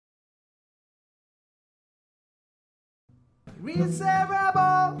Reset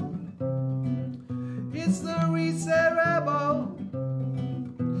Rebel. It's the Reset Rebel.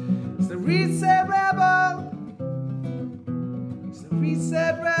 It's the Reset Rebel. It's the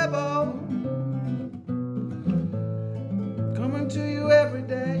Reset Rebel. Coming to you every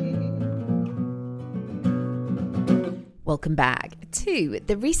day. Welcome back to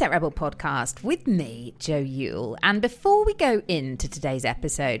the Reset Rebel podcast with me, Jo Yule. And before we go into today's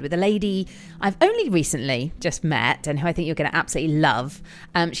episode with a lady I've only recently just met and who I think you're going to absolutely love,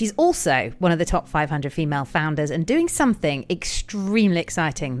 she's also one of the top 500 female founders and doing something extremely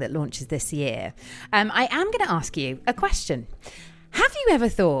exciting that launches this year. I am going to ask you a question. Have you ever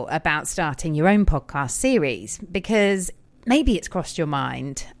thought about starting your own podcast series? Because maybe it's crossed your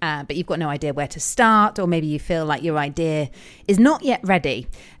mind, but you've got no idea where to start, or maybe you feel like your idea is not yet ready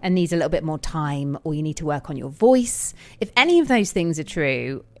and needs a little bit more time, or you need to work on your voice. If any of those things are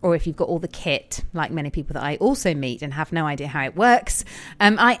true, or if you've got all the kit, like many people that I also meet and have no idea how it works,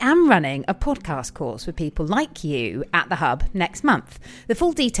 I am running a podcast course for people like you at the Hub next month. The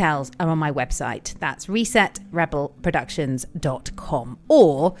full details are on my website. That's resetrebelproductions.com.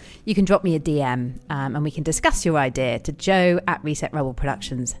 Or you can drop me a DM and we can discuss your idea to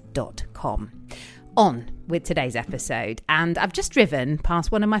joe@resetrebelproductions.com. On with today's episode, and I've just driven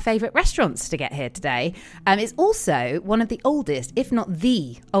past one of my favourite restaurants to get here today. It's also one of the oldest, if not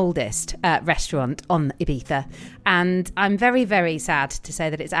the oldest, restaurant on Ibiza, and I'm very, very sad to say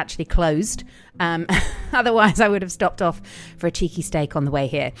that it's actually closed. Otherwise I would have stopped off for a cheeky steak on the way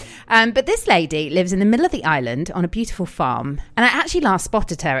here. But this lady lives in the middle of the island on a beautiful farm, and I actually last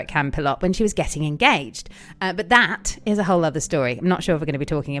spotted her at Campilot when she was getting engaged. But that is a whole other story. I'm not sure if we're going to be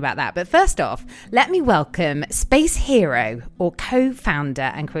talking about that. But first off, let me welcome Space Hero, or co-founder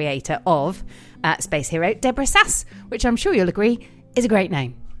and creator of Space Hero, Deborah Sass, which I'm sure you'll agree is a great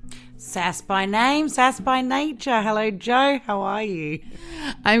name. Sass by name, Sass by nature. Hello, Jo. How are you?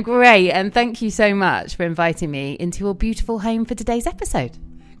 I'm great, and thank you so much for inviting me into your beautiful home for today's episode.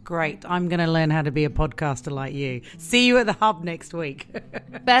 Great. I'm going to learn how to be a podcaster like you. See you at the Hub next week.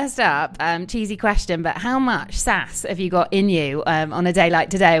 First up, cheesy question, but how much sass have you got in you on a day like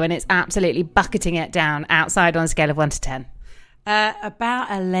today when it's absolutely bucketing it down outside on a scale of 1 to 10?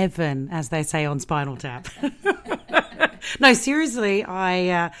 About 11, as they say on Spinal Tap. No, seriously,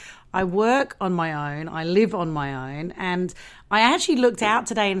 I work on my own. I live on my own. And I actually looked out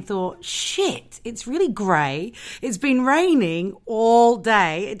today and thought, shit, it's really grey. It's been raining all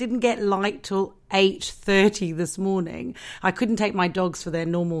day. It didn't get light till 8:30 this morning. I couldn't take my dogs for their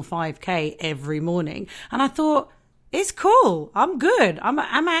normal 5K every morning. And I thought, it's cool. I'm good. I'm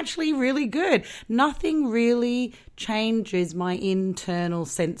actually really good. Nothing really changes my internal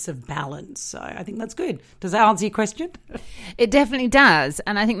sense of balance. So I think that's good. Does that answer your question? It definitely does.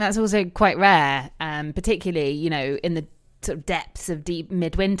 And I think that's also quite rare, particularly, you know, in the sort of depths of deep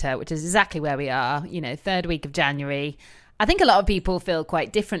midwinter, which is exactly where we are, you know, third week of January. I think a lot of people feel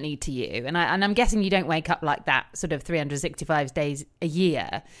quite differently to you. And I'm guessing you don't wake up like that sort of 365 days a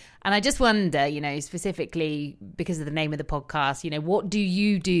year. And I just wonder, you know, specifically because of the name of the podcast, you know, what do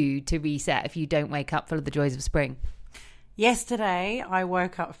you do to reset if you don't wake up full of the joys of spring? Yesterday, I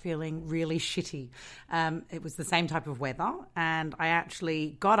woke up feeling really shitty. It was the same type of weather, and I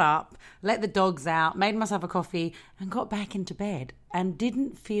actually got up, let the dogs out, made myself a coffee, and got back into bed and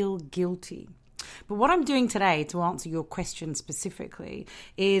didn't feel guilty. But what I'm doing today, to answer your question specifically,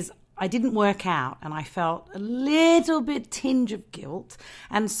 is I didn't work out and I felt a little bit tinge of guilt.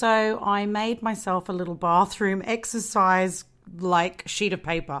 And so I made myself a little bathroom exercise like sheet of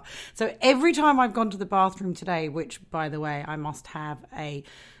paper. So every time I've gone to the bathroom today, which by the way, I must have a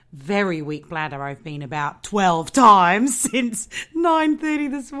very weak bladder. I've been about 12 times since 9:30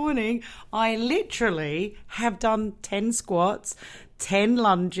 this morning. I literally have done 10 squats, 10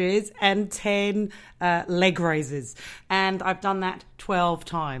 lunges and 10 leg raises. And I've done that 12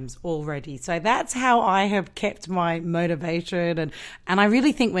 times already. So that's how I have kept my motivation. And I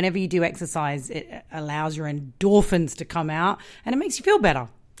really think whenever you do exercise, it allows your endorphins to come out and it makes you feel better.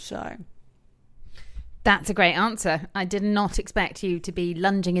 So that's a great answer. I did not expect you to be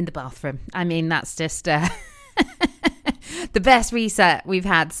lunging in the bathroom. I mean, that's just the best reset we've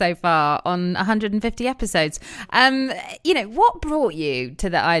had so far on 150 episodes. You know, what brought you to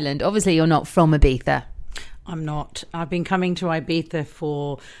the island? Obviously, you're not from Ibiza. I'm not. I've been coming to Ibiza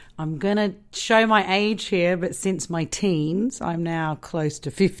for, I'm going to show my age here, but since my teens, I'm now close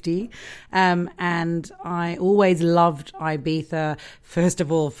to 50. And I always loved Ibiza, first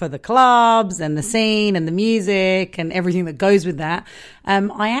of all, for the clubs and the scene and the music and everything that goes with that.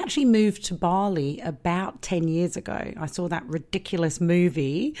 I actually moved to Bali about 10 years ago. I saw that ridiculous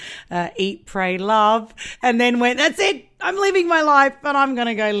movie, Eat, Pray, Love, and then went, that's it. I'm living my life, but I'm going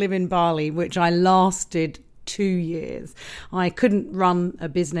to go live in Bali, which I lasted 2 years. I couldn't run a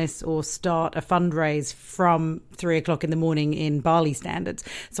business or start a fundraise from 3 o'clock in the morning in Bali standards.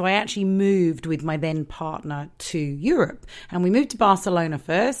 So I actually moved with my then partner to Europe, and we moved to Barcelona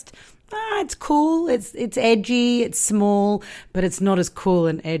first. It's cool. It's edgy. It's small, but it's not as cool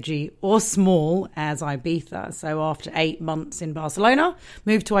and edgy or small as Ibiza. So after 8 months in Barcelona,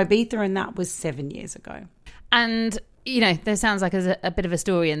 moved to Ibiza, and that was 7 years ago. And there sounds like there's a bit of a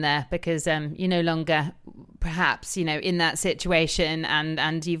story in there, because you're no longer perhaps, in that situation,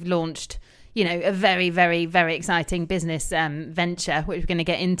 and you've launched, a very, very, very exciting business venture, which we're going to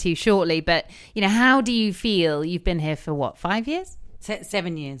get into shortly. But, how do you feel? You've been here for 5 years?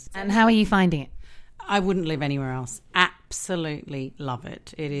 7 years. And how are you finding it? I wouldn't live anywhere else. Absolutely love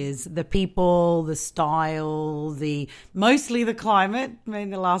it. It is the people, the style, mostly the climate. I mean,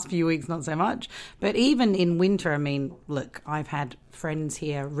 the last few weeks, not so much. But even in winter, look, I've had friends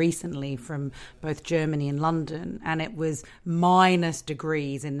here recently from both Germany and London, and it was minus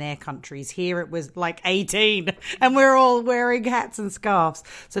degrees in their countries. Here it was like 18, and we're all wearing hats and scarves.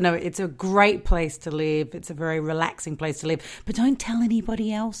 So no, it's a great place to live. It's a very relaxing place to live. But don't tell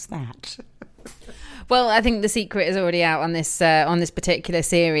anybody else that. Well, I think the secret is already out on this particular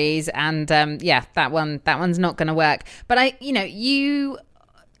series, and that one's not going to work. But you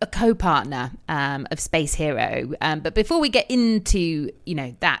a co-partner of Space Hero, but before we get into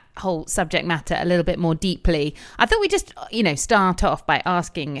that whole subject matter a little bit more deeply, I thought we'd just start off by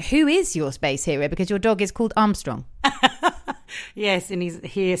asking, who is your Space Hero? Because your dog is called Armstrong. Yes, and he's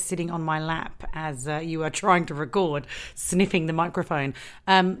here sitting on my lap as you are trying to record, sniffing the microphone.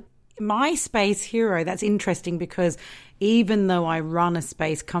 My Space Hero, that's interesting, because even though I run a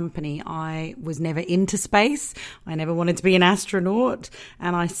space company, I was never into space. I never wanted to be an astronaut,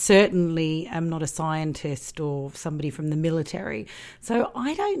 and I certainly am not a scientist or somebody from the military. So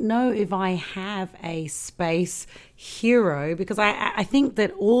I don't know if I have a space hero, because I think that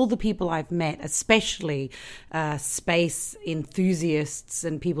all the people I've met, especially space enthusiasts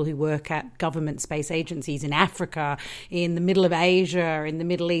and people who work at government space agencies in Africa, in the middle of Asia, in the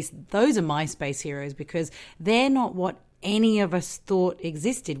Middle East, those are my space heroes, because they're not what any of us thought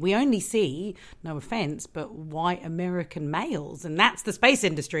existed. We only see, no offense, but white American males, and that's the space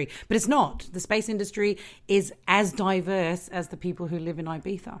industry. But it's not. The space industry is as diverse as the people who live in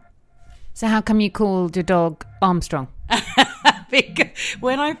Ibiza. So how come you called your dog Armstrong? Because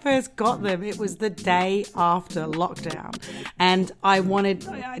when I first got them, it was the day after lockdown, and I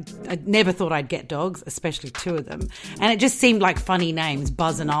never thought I'd get dogs, especially two of them, and it just seemed like funny names,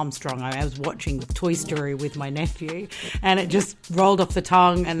 Buzz and Armstrong. I was watching Toy Story with my nephew, and it just rolled off the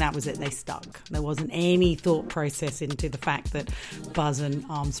tongue, and that was it. They stuck. There wasn't any thought process into the fact that Buzz and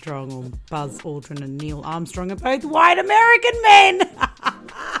Armstrong, or Buzz Aldrin and Neil Armstrong, are both white American men.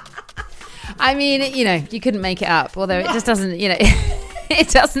 I mean, you couldn't make it up, although it just doesn't, it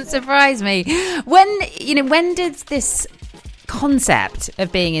doesn't surprise me. When did this concept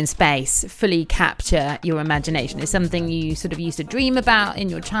of being in space fully capture your imagination? Is it something you sort of used to dream about in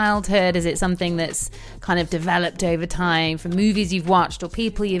your childhood? Is it something that's kind of developed over time from movies you've watched or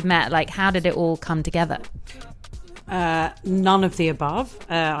people you've met? Like, how did it all come together? None of the above.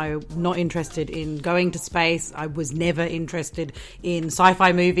 I'm not interested in going to space. I was never interested in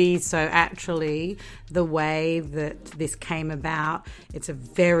sci-fi movies. So actually, the way that this came about, it's a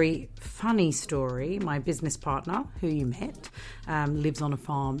very funny story. My business partner, who you met, lives on a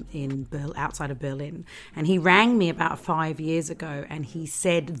farm outside of Berlin. And he rang me about 5 years ago, and he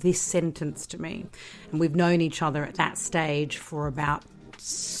said this sentence to me. And we've known each other at that stage for about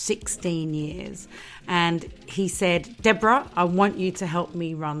 16 years. And he said, "Deborah, I want you to help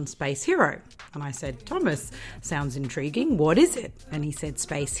me run Space Hero." And I said, "Thomas, sounds intriguing. What is it?" And he said,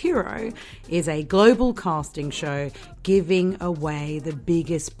 "Space Hero is a global casting show giving away the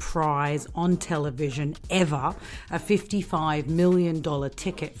biggest prize on television ever, a $55 million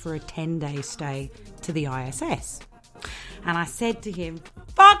ticket for a 10-day stay to the ISS." And I said to him,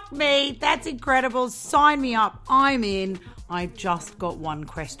 "Fuck me, that's incredible. Sign me up. I'm in. I just got one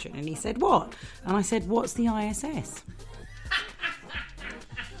question." And he said, "What?" And I said, "What's the ISS?"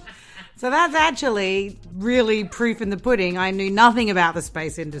 So that's actually really proof in the pudding. I knew nothing about the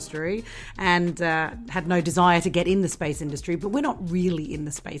space industry and had no desire to get in the space industry, but we're not really in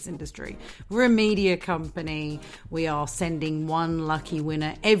the space industry. We're a media company. We are sending one lucky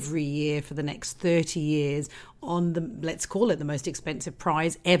winner every year for the next 30 years on the, let's call it, the most expensive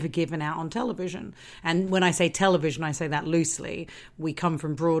prize ever given out on television. And when I say television, I say that loosely. We come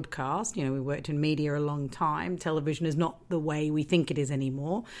from broadcast. We worked in media a long time. Television is not the way we think it is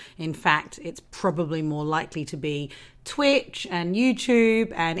anymore. In fact, it's probably more likely to be Twitch and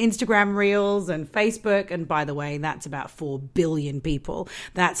YouTube and Instagram Reels and Facebook. And by the way, that's about 4 billion people.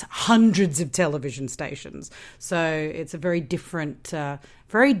 That's hundreds of television stations. So it's a very different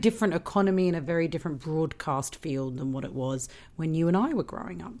economy and a very different broadcast field than what it was when you and I were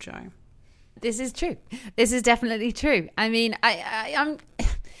growing up, Joe. This is true. This is definitely true. I mean, I'm.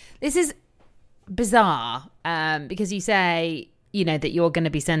 This is bizarre because you say, that you're going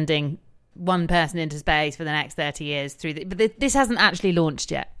to be sending one person into space for the next 30 years but this hasn't actually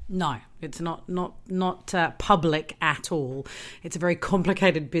launched yet. No, it's not public at all. It's a very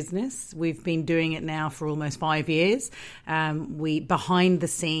complicated business. We've been doing it now for almost 5 years. We, behind the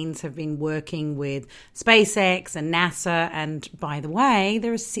scenes, have been working with SpaceX and NASA. And by the way,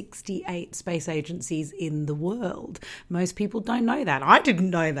 there are 68 space agencies in the world. Most people don't know that. I didn't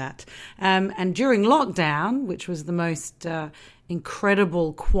know that. And during lockdown, which was the most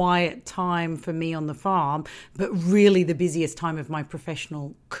incredible quiet time for me on the farm, but really the busiest time of my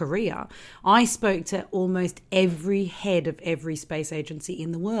professional career, I spoke to almost every head of every space agency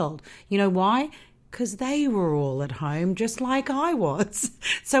in the world. You know why? Because they were all at home just like I was.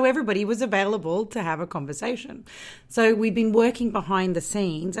 So everybody was available to have a conversation. So we've been working behind the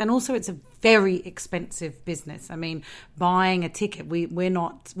scenes, and also it's a very expensive business. I mean, buying a ticket,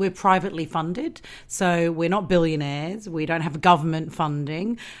 we're privately funded, so we're not billionaires. We don't have government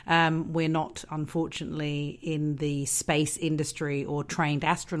funding. We're not, unfortunately, in the space industry or trained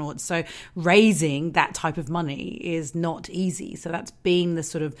astronauts. So raising that type of money is not easy. So that's been the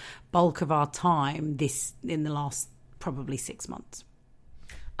sort of bulk of our time in the last probably 6 months.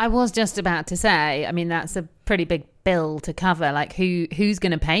 I was just about to say, I mean, that's a pretty big bill to cover. Like, who's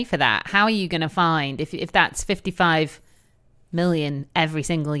going to pay for that? How are you going to find, if that's 55 million every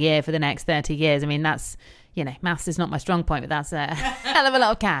single year for the next 30 years? I mean, that's, maths is not my strong point, but that's a hell of a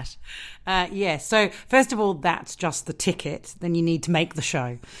lot of cash. Yes. So first of all, that's just the ticket. Then you need to make the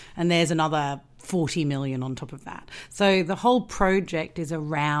show. And there's another 40 million on top of that. So the whole project is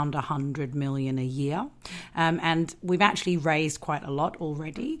around 100 million a year. And we've actually raised quite a lot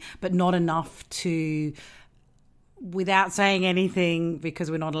already, but not enough to, without saying anything,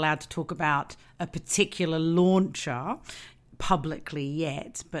 because we're not allowed to talk about a particular launcher publicly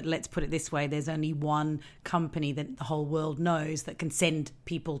yet, but let's put it this way, there's only one company that the whole world knows that can send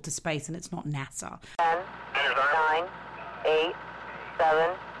people to space, and it's not NASA. 10, 9, 8,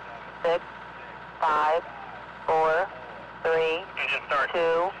 7, 6, 5, 4, 3, 2,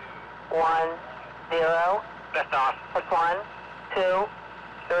 1, 0. Lift off. 1, 2,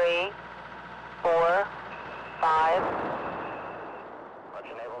 3, 4, 5.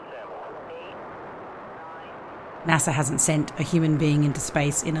 NASA hasn't sent a human being into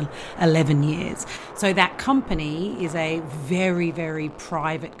space in 11 years. So that company is a very, very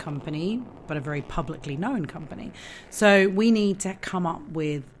private company, but a very publicly known company. So we need to come up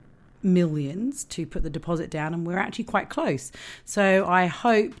with millions to put the deposit down, and we're actually quite close. So I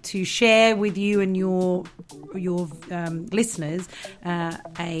hope to share with you and your listeners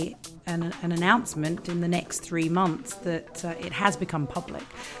an announcement in the next 3 months that it has become public.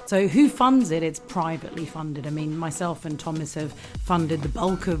 So who funds it? It's privately funded. I mean, myself and Thomas have funded the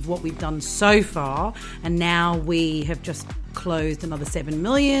bulk of what we've done so far, and now we have just closed another 7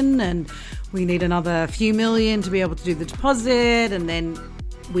 million, and we need another few million to be able to do the deposit, and then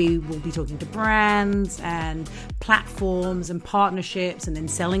we will be talking to brands and platforms and partnerships, and then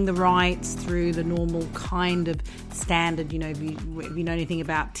selling the rights through the normal kind of standard. If you know anything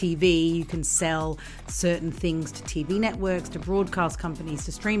about TV, you can sell certain things to TV networks, to broadcast companies,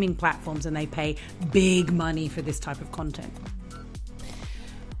 to streaming platforms, and they pay big money for this type of content.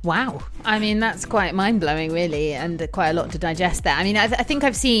 Wow. I mean, that's quite mind-blowing, really, and quite a lot to digest there. I mean, I think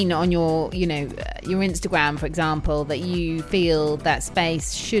I've seen on your Instagram, for example, that you feel that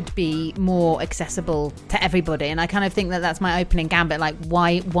space should be more accessible to everybody. And I kind of think that that's my opening gambit. Like,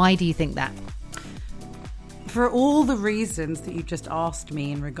 why do you think that? For all the reasons that you just asked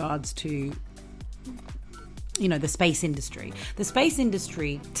me in regards to, the space industry. The space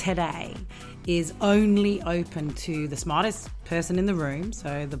industry today is only open to the smartest person in the room,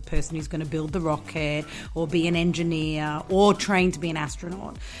 so the person who's going to build the rocket or be an engineer or train to be an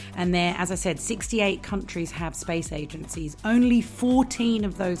astronaut. And there, as I said, 68 countries have space agencies. Only 14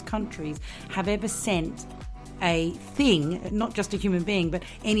 of those countries have ever sent a thing, not just a human being, but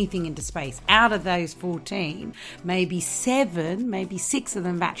anything into space. Out of those 14, maybe 6 of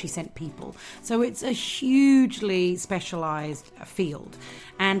them have actually sent people. So it's a hugely specialized field.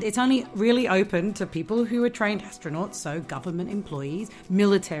 And it's only really open to people who are trained astronauts, so government employees,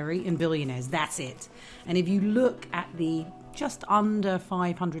 military, and billionaires. That's it. And if you look at the just under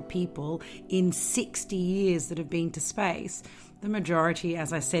 500 people in 60 years that have been to space. The majority,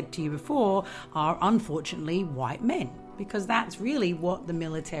 as I said to you before, are unfortunately white men, because that's really what the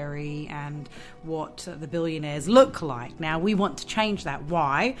military and what the billionaires look like. Now, we want to change that.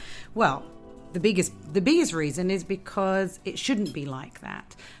 Why? Well, the biggest reason is because it shouldn't be like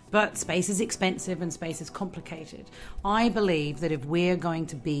that. But space is expensive and space is complicated. I believe that if we're going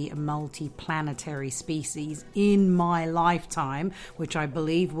to be a multi-planetary species in my lifetime, which I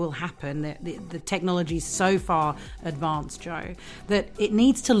believe will happen, the technology is so far advanced, Joe, that it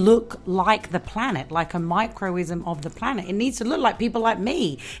needs to look like the planet, like a microism of the planet. It needs to look like people like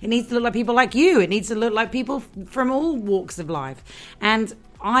me. It needs to look like people like you. It needs to look like people from all walks of life. And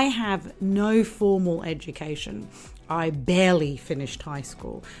I have no formal education. I barely finished high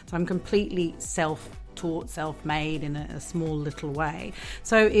school. So I'm completely self-taught, self-made in a small little way.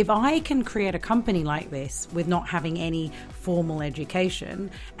 So if I can create a company like this with not having any formal education,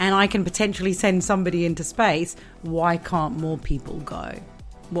 and I can potentially send somebody into space, why can't more people go?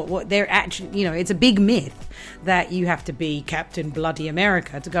 What they're actually, it's a big myth that you have to be Captain Bloody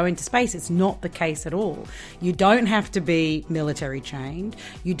America to go into space. It's not the case at all. You don't have to be military trained.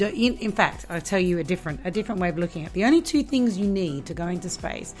 You don't. In fact, I'll tell you a different way of looking at it. The only two things you need to go into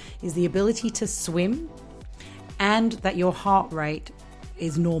space is the ability to swim, and that your heart rate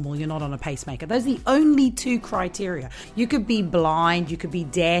is normal. You're not on a pacemaker. Those are the only two criteria. You could be blind, you could be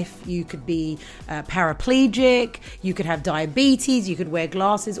deaf, you could be paraplegic, you could have diabetes, you could wear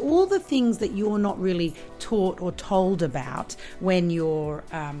glasses, all the things that you're not really taught or told about when you're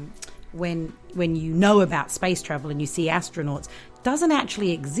when you know about space travel and you see astronauts, doesn't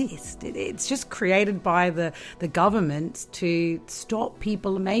actually exist. It's just created by the government to stop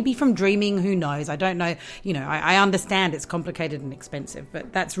people maybe from dreaming. Who knows? I don't know. I understand it's complicated and expensive,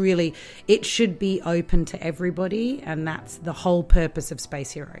 but that's really, it should be open to everybody, and that's the whole purpose of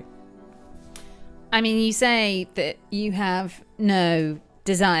Space Hero. I mean, you say that you have no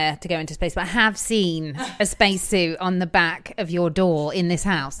desire to go into space, but I have seen a spacesuit on the back of your door in this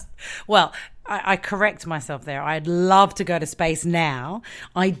house. Well, I correct myself there. I'd love to go to space now.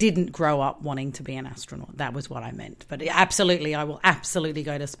 I didn't grow up wanting to be an astronaut. That was what I meant. But absolutely, I will absolutely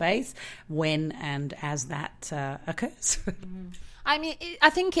go to space when and as that occurs. I mean, I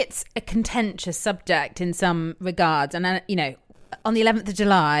think it's a contentious subject in some regards. And, on the 11th of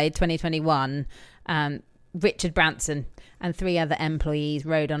July, 2021, Richard Branson and 3 other employees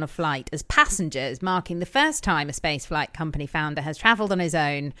rode on a flight as passengers, marking the first time a spaceflight company founder has travelled on his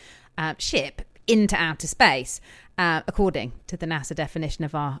own ship into outer space, according to the NASA definition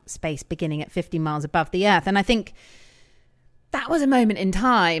of our space beginning at 50 miles above the Earth. And I think that was a moment in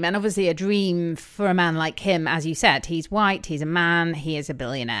time, and obviously a dream for a man like him. As you said, he's white, he's a man, he is a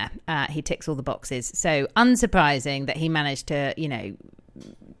billionaire. He ticks all the boxes. So unsurprising that he managed to,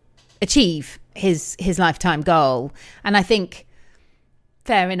 achieve his lifetime goal. And I think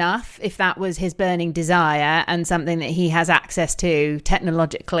fair enough if that was his burning desire and something that he has access to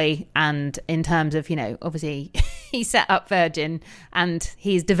technologically, and in terms of, obviously he set up Virgin and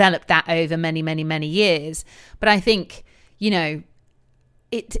he's developed that over many, many, many years. But I think,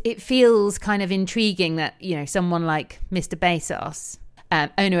 it feels kind of intriguing that, someone like Mr. Bezos,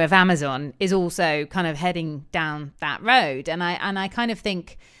 owner of Amazon, is also kind of heading down that road. And I kind of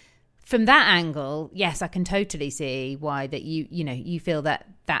think, from that angle, yes, I can totally see why that you feel that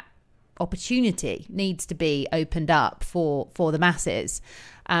opportunity needs to be opened up for the masses.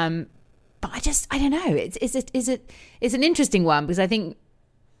 But I don't know. It's an interesting one, because I think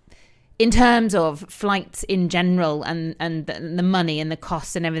in terms of flights in general and the money and the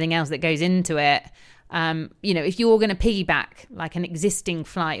costs and everything else that goes into it, if you're going to piggyback like an existing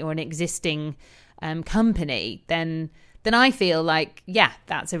flight or an existing company, then I feel like, yeah,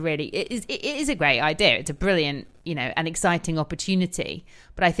 that's it is a great idea. It's a brilliant, an exciting opportunity.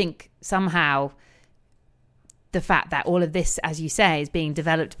 But I think somehow the fact that all of this, as you say, is being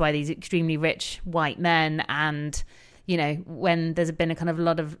developed by these extremely rich white men, and, when there's been a kind of a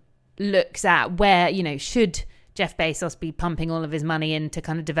lot of looks at where, should Jeff Bezos be pumping all of his money into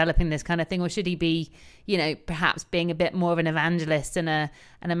kind of developing this kind of thing, or should he be, perhaps being a bit more of an evangelist and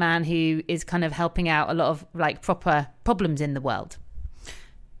a man who is kind of helping out a lot of like proper problems in the world?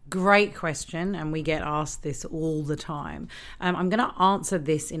 Great question, and we get asked this all the time. I'm going to answer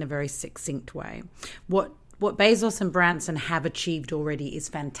this in a very succinct way. What what Bezos and Branson have achieved already is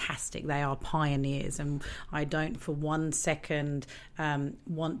fantastic. They are pioneers, and I don't for one second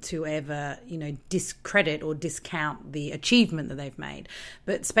want to ever, discredit or discount the achievement that they've made.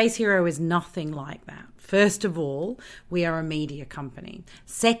 But Space Hero is nothing like that. First of all, we are a media company.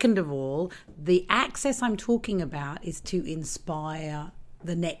 Second of all, the access I'm talking about is to inspire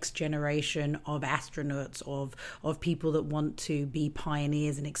the next generation of astronauts, of people that want to be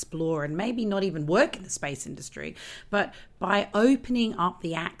pioneers and explore and maybe not even work in the space industry. But by opening up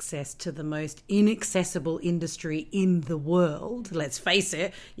the access to the most inaccessible industry in the world, let's face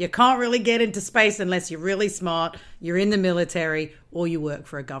it, you can't really get into space unless you're really smart, you're in the military, or you work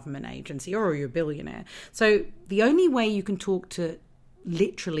for a government agency, or you're a billionaire. So the only way you can talk to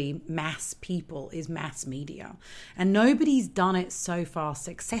literally mass people is mass media, and nobody's done it so far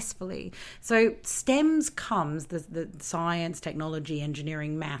successfully. So STEMs comes, the science, technology,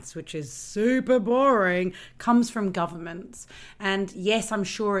 engineering, maths, which is super boring, comes from governments. And yes, I'm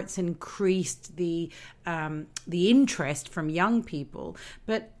sure it's increased the interest from young people,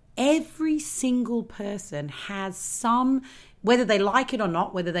 but every single person has some, whether they like it or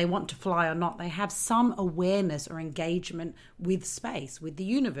not, whether they want to fly or not, they have some awareness or engagement with space, with the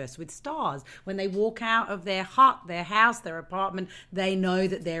universe, with stars. When they walk out of their hut, their house, their apartment, they know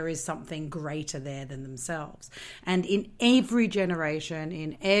that there is something greater there than themselves. And in every generation,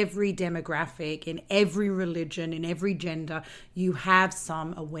 in every demographic, in every religion, in every gender, you have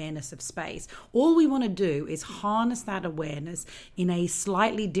some awareness of space. All we want to do is harness that awareness in a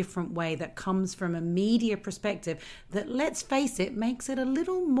slightly different way that comes from a media perspective that, let's face it, makes it a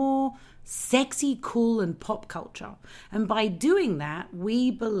little more sexy, cool, and pop culture. And by doing that, we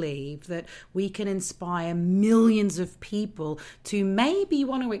believe that we can inspire millions of people to maybe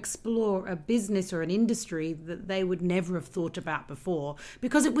want to explore a business or an industry that they would never have thought about before,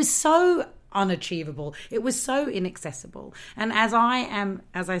 because it was so unachievable. It was so inaccessible. And as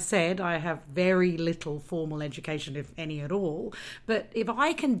I said, I have very little formal education, if any at all. But if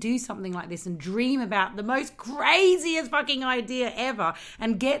I can do something like this and dream about the most craziest fucking idea ever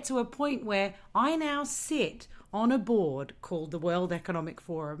and get to a point where I now sit on a board called the World Economic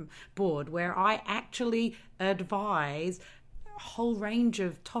Forum board, where I actually advise a whole range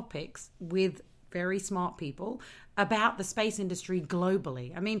of topics with very smart people about the space industry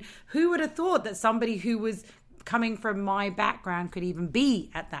globally. I mean, who would have thought that somebody who was coming from my background could even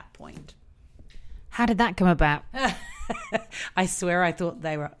be at that point? How did that come about? I swear I thought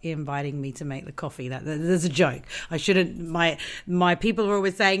they were inviting me to make the coffee. There's a joke. I shouldn't. My people were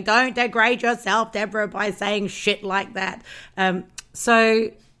always saying, don't degrade yourself, Deborah, by saying shit like that.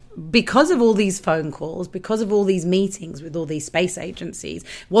 So because of all these phone calls, because of all these meetings with all these space agencies, it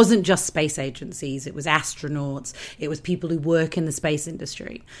wasn't just space agencies, it was astronauts, it was people who work in the space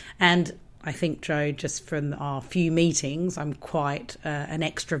industry. And I think, Joe, just from our few meetings, I'm quite an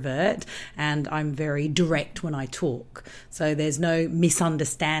extrovert, and I'm very direct when I talk. So there's no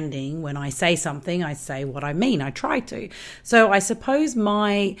misunderstanding. When I say something, I say what I mean. I try to. So I suppose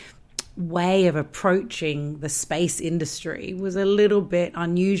my way of approaching the space industry was a little bit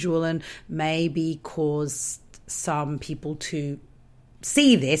unusual and maybe caused some people to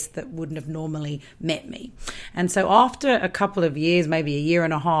see this that wouldn't have normally met me. And so after a couple of years, maybe a year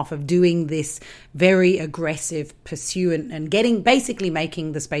and a half of doing this very aggressive pursuit and basically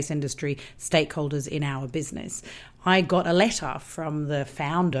making the space industry stakeholders in our business, I got a letter from the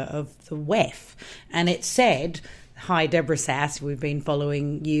founder of the WEF, and it said, "Hi, Deborah Sass, we've been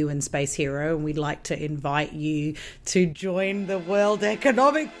following you and Space Hero, and we'd like to invite you to join the World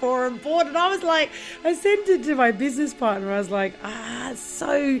Economic Forum board." And I was like, I sent it to my business partner. I was like,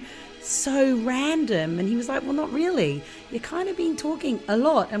 so random. And he was like, well, not really. You've kind of been talking a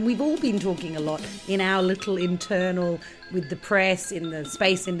lot, and we've all been talking a lot in our little internal, with the press, in the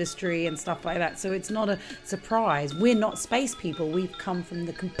space industry and stuff like that. So it's not a surprise. We're not space people. We've come from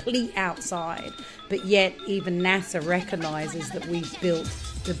the complete outside. But yet even NASA recognizes that we've built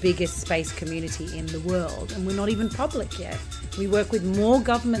the biggest space community in the world, and we're not even public yet. We work with more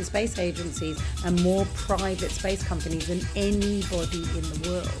government space agencies and more private space companies than anybody in the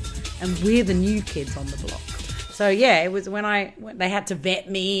world. And we're the new kids on the block. So yeah, it was when they had to vet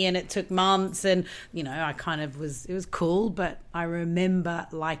me, and it took months, and I kind of it was cool. But I remember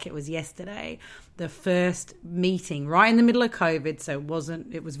like it was yesterday, the first meeting right in the middle of COVID. So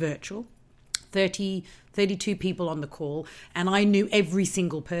it was virtual. 32 people on the call, and I knew every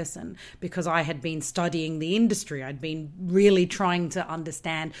single person because I had been studying the industry. I'd been really trying to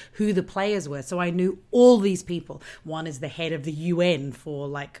understand who the players were. So I knew all these people. One is the head of the UN for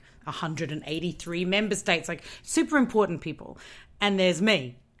like 183 member states, like super important people. And there's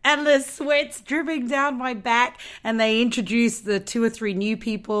me. and the sweat's dripping down my back, and they introduced the 2 or 3 new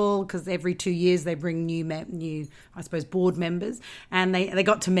people, because every 2 years they bring new, I suppose, board members, and they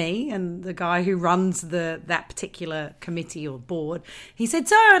got to me, and the guy who runs that particular committee or board, he said,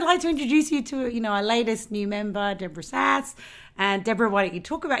 so I'd like to introduce you to, our latest new member, Deborah Sass, and Deborah, why don't you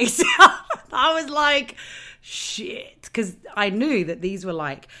talk about yourself? I was like, shit, because I knew that these were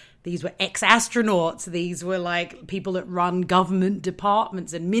ex-astronauts. These were like people that run government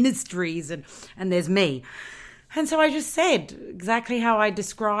departments and ministries, and there's me. And so I just said exactly how I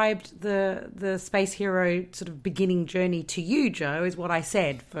described the space hero sort of beginning journey to you, Joe, is what I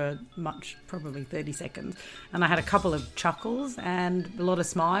said for probably 30 seconds. And I had a couple of chuckles and a lot of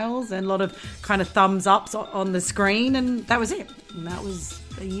smiles and a lot of kind of thumbs ups on the screen, and that was it. And that was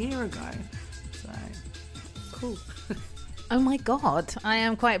a year ago. So, cool. Oh my God, I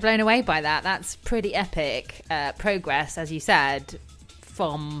am quite blown away by that. That's pretty epic progress, as you said,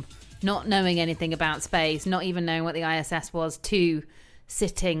 from not knowing anything about space, not even knowing what the ISS was, to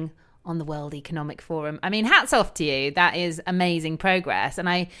sitting on the World Economic Forum. I mean, hats off to you. That is amazing progress. And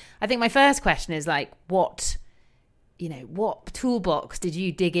I think my first question is like, what toolbox did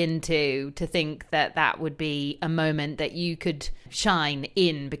you dig into to think that would be a moment that you could shine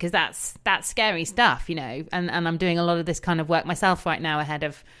in? Because that's scary stuff, and I'm doing a lot of this kind of work myself right now ahead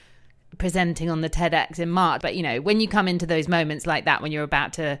of presenting on the TEDx in March. But, when you come into those moments like that, when you're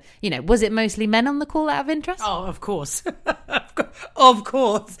about to, was it mostly men on the call out of interest? Oh, of course. Of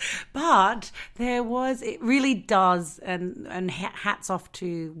course. But it really does. And hats off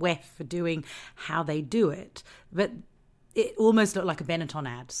to WEF for doing how they do it. But it almost looked like a Benetton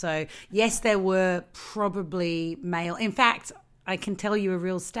ad. So, yes, there were probably male. In fact, I can tell you a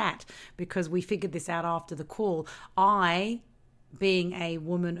real stat, because we figured this out after the call. I, being a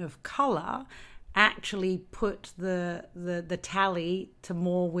woman of colour, actually put the tally to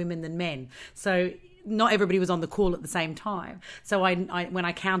more women than men. So not everybody was on the call at the same time. So I when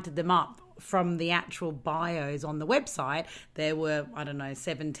I counted them up from the actual bios on the website, there were,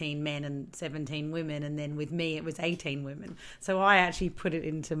 17 men and 17 women. And then with me, it was 18 women. So I actually put it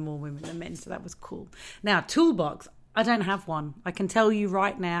into more women than men. So that was cool. Now, toolbox, I don't have one. I can tell you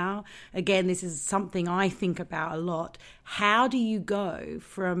right now, again, this is something I think about a lot. How do you go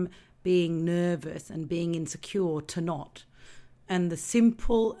from being nervous and being insecure to not? And the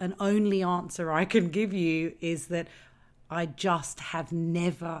simple and only answer I can give you is that I just have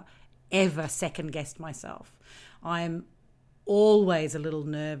never, ever second-guessed myself. I'm always a little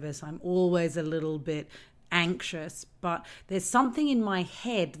nervous. I'm always a little bit anxious, but there's something in my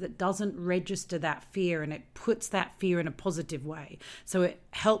head that doesn't register that fear, and it puts that fear in a positive way. So it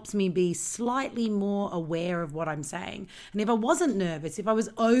helps me be slightly more aware of what I'm saying. And if I wasn't nervous, if I was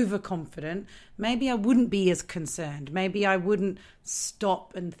overconfident, maybe I wouldn't be as concerned. Maybe I wouldn't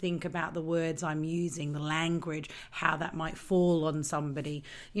stop and think about the words I'm using, the language, how that might fall on somebody.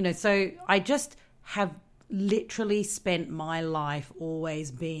 So I just have literally spent my life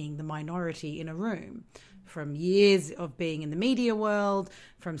always being the minority in a room. From years of being in the media world,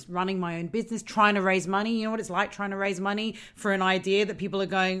 from running my own business, trying to raise money. You know what it's like trying to raise money for an idea that people are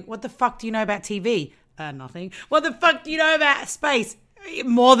going, what the fuck do you know about TV? Nothing. What the fuck do you know about space?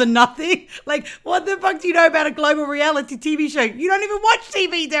 More than nothing. Like, what the fuck do you know about a global reality TV show? You don't even watch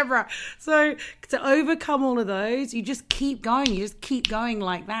TV, Deborah. So to overcome all of those, you just keep going. You just keep going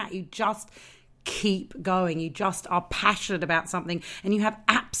like that. You just keep going. You just are passionate about something, and you have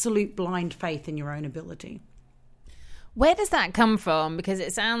absolute blind faith in your own ability. Where does that come from? Because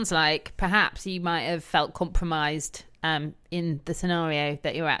it sounds like perhaps you might have felt compromised in the scenario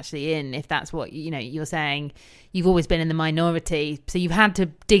that you're actually in. If that's what you're saying, you've always been in the minority, so you've had to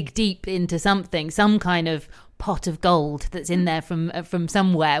dig deep into something, some kind of pot of gold that's in there from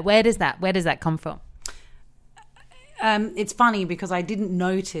somewhere. Where does that come from? It's funny because I didn't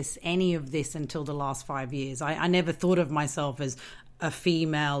notice any of this until the last 5 years. I never thought of myself as a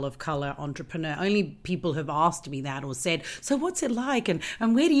female of colour entrepreneur. Only people have asked me that or said, so what's it like? And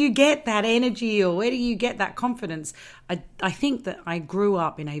where do you get that energy, or where do you get that confidence? I think that I grew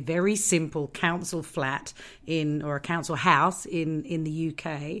up in a very simple council flat or a council house in the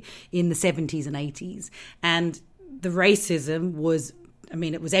UK in the 70s and 80s. And the racism was,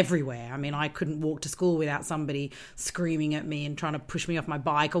 it was everywhere. I couldn't walk to school without somebody screaming at me and trying to push me off my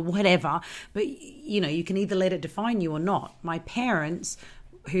bike or whatever. But, you can either let it define you or not. My parents,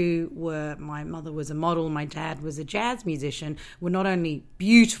 my mother was a model, my dad was a jazz musician, were not only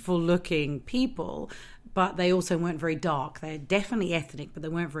beautiful looking people, but they also weren't very dark. They're definitely ethnic, but they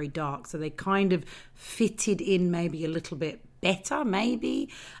weren't very dark. So they kind of fitted in maybe a little bit better, maybe.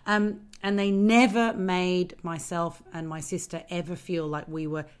 And they never made myself and my sister ever feel like we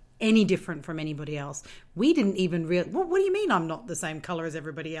were any different from anybody else. We didn't even what do you mean I'm not the same color as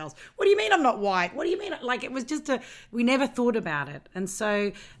everybody else? What do you mean I'm not white? What do you mean? Like, it was just we never thought about it. And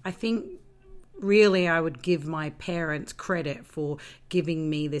so I think really I would give my parents credit for giving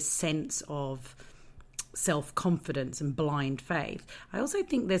me this sense of self-confidence and blind faith. I also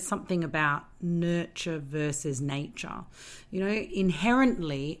think there's something about nurture versus nature. You know,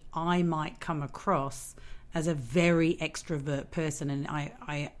 inherently I might come across as a very extrovert person, and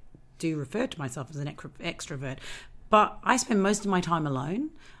I do refer to myself as an extrovert, but I spend most of my time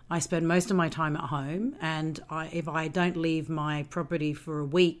alone. I spend most of my time at home, and if I don't leave my property for a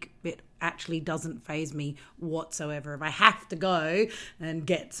week, it actually doesn't faze me whatsoever. If I have to go and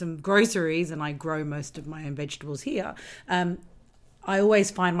get some groceries, and I grow most of my own vegetables here, I always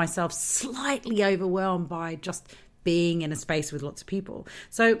find myself slightly overwhelmed by just being in a space with lots of people.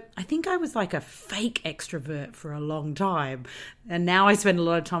 So I think I was like a fake extrovert for a long time, and now I spend a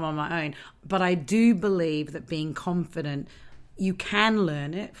lot of time on my own. But I do believe that being confident, you can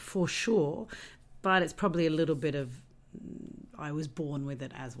learn it for sure, but it's probably a little bit of I was born with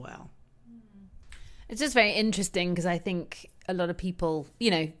it as well. It's just very interesting because I think a lot of people, you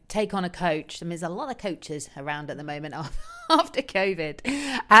know, take on a coach. I mean, there's a lot of coaches around at the moment after COVID.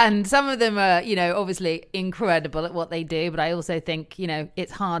 And some of them are, you know, obviously incredible at what they do. But I also think, you know,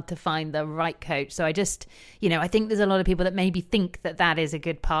 it's hard to find the right coach. So I just, you know, I think there's a lot of people that maybe think that that is a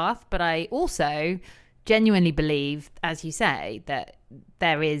good path. But I also genuinely believe, as you say, that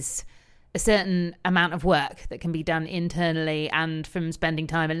there is a certain amount of work that can be done internally and from spending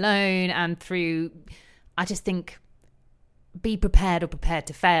time alone and through, I just think be prepared or prepared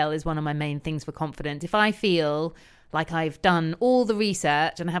to fail is one of my main things for confidence. If I feel like I've done all the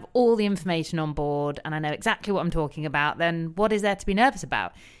research and I have all the information on board and I know exactly what I'm talking about, then what is there to be nervous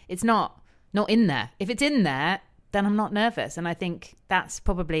about? It's not in there. If it's in there, then I'm not nervous. And I think that's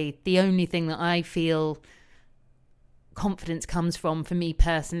probably the only thing that I feel confidence comes from for me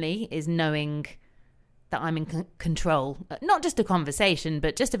personally, is knowing that I'm in control, not just a conversation,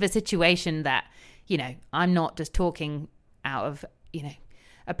 but just of a situation that, you know, I'm not just talking out of, you know,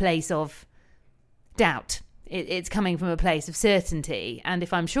 a place of doubt. It's coming from a place of certainty. And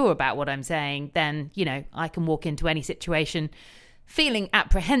if I'm sure about what I'm saying, then, you know, I can walk into any situation feeling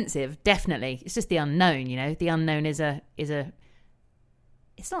apprehensive. Definitely. It's just the unknown, you know, the unknown is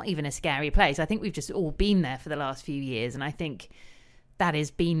it's not even a scary place. I think we've just all been there for the last few years. And I think that has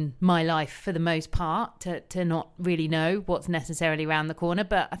been my life for the most part, to not really know what's necessarily around the corner.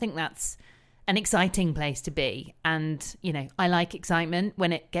 But I think that's an exciting place to be. And, you know, I like excitement.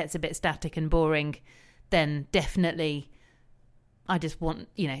 When it gets a bit static and boring, then definitely I just want,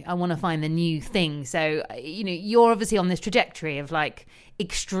 you know, I want to find the new thing. So, you know, you're obviously on this trajectory of like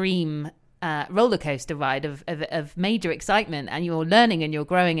extreme roller coaster ride of major excitement, and you're learning and you're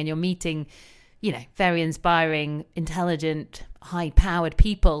growing and you're meeting, you know, very inspiring, intelligent, high powered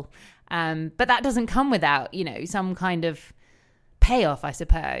people. But that doesn't come without, you know, some kind of payoff, I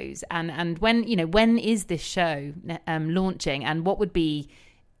suppose. And when, you know, when is this show launching, and what would be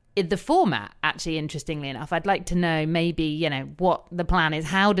the format? Actually, interestingly enough, I'd like to know maybe, you know, what the plan is.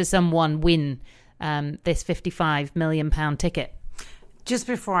 How does someone win this £55 million ticket? Just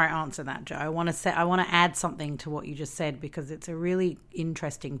before I answer that, Joe, I want to add something to what you just said, because it's a really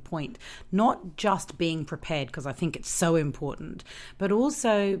interesting point. Not just being prepared, because I think it's so important, but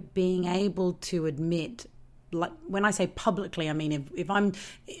also being able to admit, like when I say publicly, I mean if I'm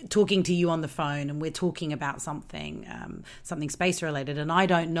talking to you on the phone and we're talking about something space related and I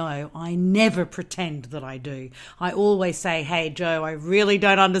don't know, I never pretend that I do. I always say, hey Joe, I really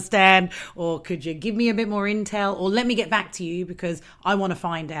don't understand, or could you give me a bit more intel, or let me get back to you because I want to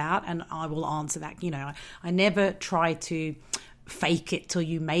find out, and I will answer that. You know, I never try to fake it till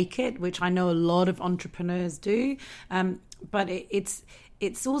you make it, which I know a lot of entrepreneurs do, but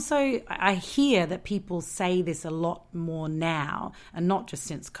it's also, I hear that people say this a lot more now, and not just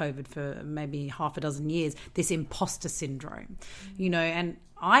since COVID, for maybe half a dozen years, this imposter syndrome, you know, and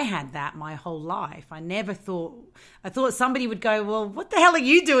I had that my whole life. I thought somebody would go, well, what the hell are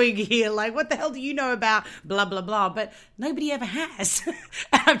you doing here? Like, what the hell do you know about blah, blah, blah? But nobody ever has. And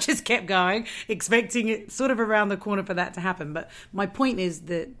I've just kept going, expecting it sort of around the corner for that to happen. But my point is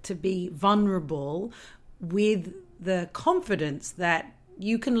that to be vulnerable with the confidence that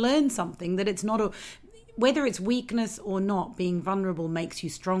you can learn something, that it's not whether it's weakness or not, being vulnerable makes you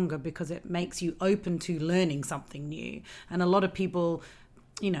stronger because it makes you open to learning something new. And a lot of people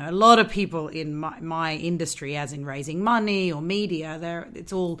a lot of people in my industry, as in raising money or media,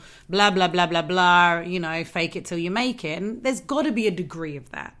 it's all blah, blah, blah, blah, blah, fake it till you make it. And there's got to be a degree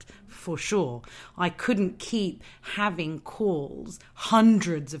of that, for sure. I couldn't keep having calls,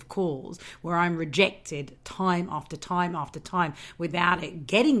 hundreds of calls, where I'm rejected time after time after time without it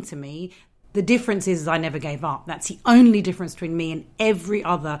getting to me. The difference is I never gave up. That's the only difference between me and every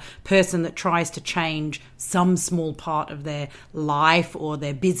other person that tries to change some small part of their life or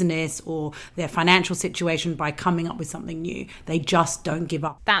their business or their financial situation by coming up with something new. They just don't give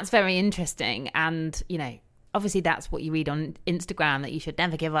up. That's very interesting. And, obviously that's what you read on Instagram, that you should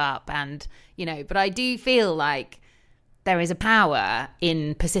never give up. And, but I do feel like there is a power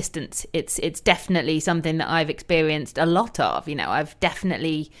in persistence. It's definitely something that I've experienced a lot of. I've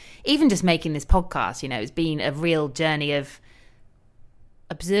definitely, even just making this podcast, it's been a real journey of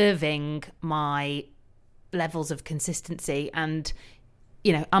observing my levels of consistency. And,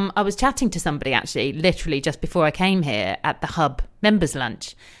 I was chatting to somebody actually, literally just before I came here at the Hub members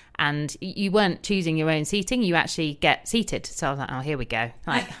lunch. And you weren't choosing your own seating, you actually get seated. So I was like, oh, here we go.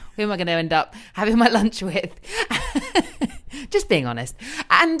 Like, who am I going to end up having my lunch with? Just being honest.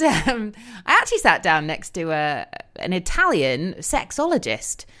 And I actually sat down next to an Italian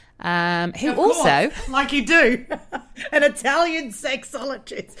sexologist who also... Like you do. An Italian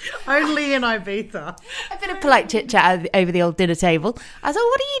sexologist. Only in Ibiza. A bit of polite chit-chat over the old dinner table. I was like,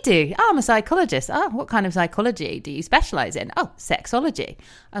 what do you do? Oh, I'm a psychologist. Oh, what kind of psychology do you specialise in? Oh, sexology.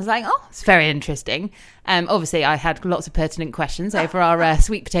 I was like, oh, it's very interesting. Obviously, I had lots of pertinent questions over our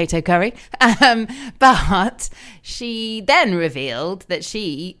sweet potato curry. But she then revealed that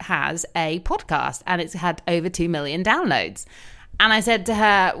she has a podcast and it's had over 2 million downloads. And I said to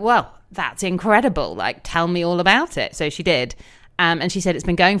her, well, that's incredible. Like, tell me all about it. So she did. And she said it's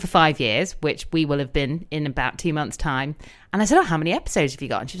been going for 5 years, which we will have been in about 2 months' time. And I said, oh, how many episodes have you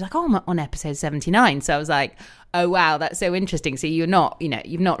got? And she was like, oh, I'm on episode 79. So I was like, oh, wow, that's so interesting. So you're not,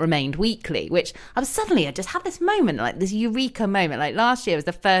 you've not remained weekly, which I just had this moment, like this eureka moment. Like last year was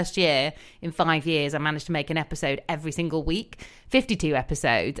the first year in 5 years I managed to make an episode every single week, 52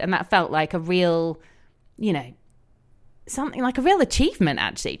 episodes. And that felt like a real, something like a real achievement,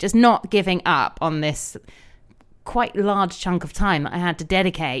 actually, just not giving up on this quite large chunk of time that I had to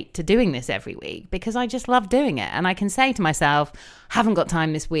dedicate to doing this every week, because I just love doing it. And I can say to myself, haven't got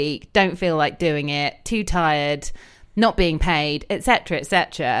time this week, don't feel like doing it, too tired, not being paid, etc.,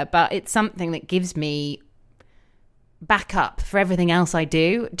 etc. But it's something that gives me back up for everything else I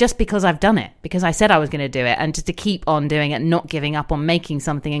do, just because I've done it, because I said I was going to do it, and just to keep on doing it, not giving up on making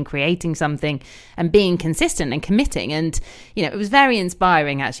something and creating something and being consistent and committing. And, it was very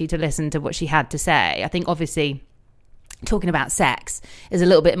inspiring actually to listen to what she had to say. I think obviously talking about sex is a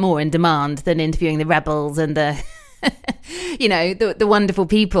little bit more in demand than interviewing the rebels and the the wonderful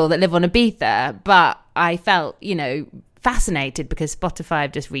people that live on Ibiza. But I felt, fascinated because Spotify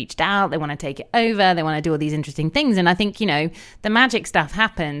have just reached out. They want to take it over. They want to do all these interesting things. And I think, the magic stuff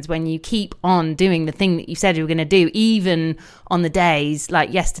happens when you keep on doing the thing that you said you were going to do, even on the days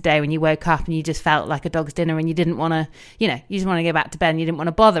like yesterday when you woke up and you just felt like a dog's dinner and you didn't want to, you just want to go back to bed and you didn't want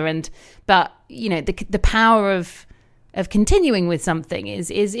to bother. But the power of continuing with something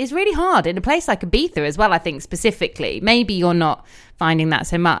is really hard in a place like Ibiza as well. I think specifically, maybe you're not finding that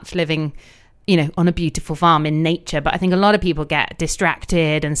so much living on a beautiful farm in nature, but I think a lot of people get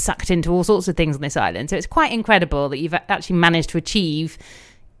distracted and sucked into all sorts of things on this island. So it's quite incredible that you've actually managed to achieve,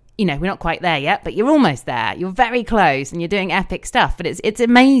 we're not quite there yet, but you're almost there. You're very close and you're doing epic stuff. But it's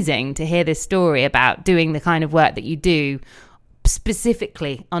amazing to hear this story about doing the kind of work that you do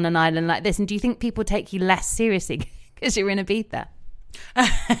specifically on an island like this. And do you think people take you less seriously because you're in Ibiza?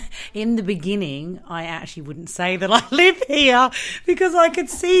 In the beginning, I actually wouldn't say that I live here, because I could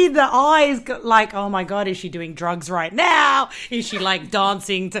see the eyes like, oh my God, is she doing drugs right now? Is she like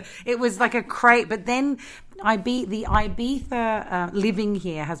dancing to... It was like a crate. But then the Ibiza living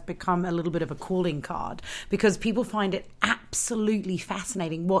here has become a little bit of a calling card, because people find it absolutely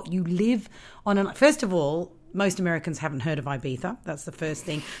fascinating what you live on. First of all, most Americans haven't heard of Ibiza. That's the first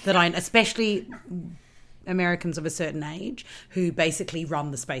thing that especially Americans of a certain age who basically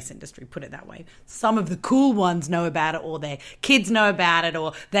run the space industry, put it that way. Some of the cool ones know about it, or their kids know about it,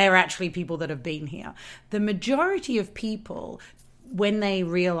 or they're actually people that have been here. The majority of people, when they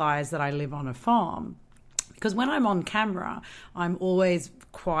realize that I live on a farm, because when I'm on camera, I'm always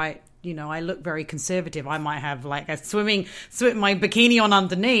quite I look very conservative. I might have like a my bikini on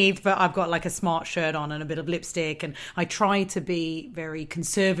underneath, but I've got like a smart shirt on and a bit of lipstick, and I try to be very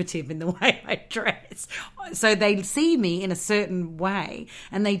conservative in the way I dress. So they see me in a certain way,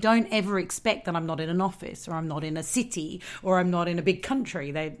 and they don't ever expect that I'm not in an office, or I'm not in a city, or I'm not in a big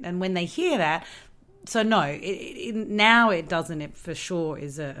country. And when they hear that, so no, now it doesn't. It for sure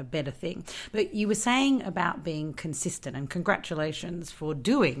is a better thing. But you were saying about being consistent, and congratulations for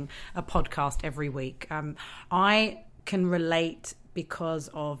doing a podcast every week. I can relate because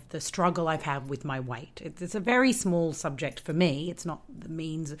of the struggle I've had with my weight. It's a very small subject for me. It's not the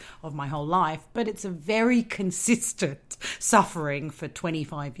means of my whole life, but it's a very consistent suffering for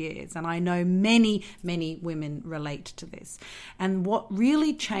 25 years. And I know many, many women relate to this. And what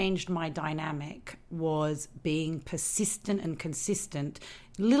really changed my dynamic was being persistent and consistent,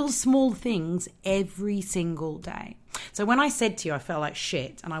 little small things every single day. So when I said to you I felt like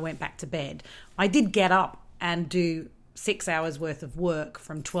shit and I went back to bed, I did get up and do 6 hours worth of work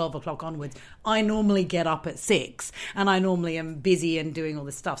from 12 o'clock onwards. I normally get up at 6 and I normally am busy and doing all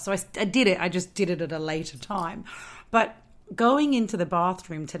this stuff. So I did it. I just did it at a later time. But going into the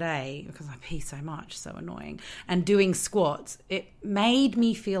bathroom today, because I pee so much, so annoying, and doing squats, it made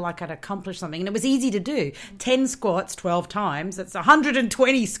me feel like I'd accomplished something. And it was easy to do. 10 squats, 12 times, that's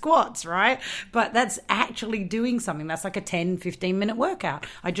 120 squats, right? But that's actually doing something. That's like a 10, 15-minute workout.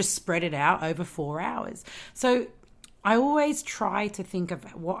 I just spread it out over 4 hours. So I always try to think of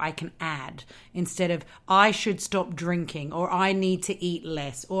what I can add instead of I should stop drinking, or I need to eat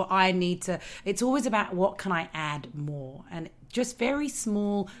less, or it's always about what can I add more. And just very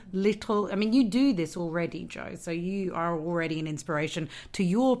small little, I mean, you do this already, Joe, so you are already an inspiration to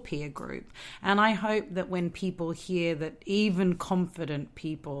your peer group. And I hope that when people hear that even confident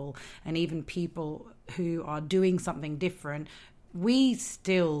people and even people who are doing something different, we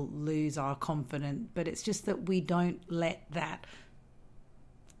still lose our confidence, but it's just that we don't let that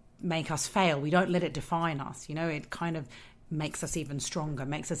make us fail. We don't let it define us. It kind of makes us even stronger,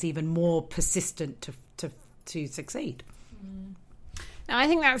 makes us even more persistent to succeed. Now, I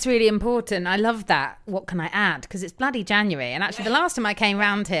think that's really important. I love that. What can I add? Because it's bloody January. And actually, the last time I came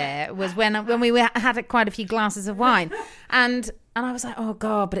round here was when we had quite a few glasses of wine. And I was like, oh,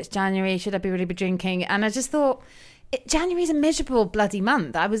 God, but it's January. Should I really be drinking? And I just thought, January is a miserable bloody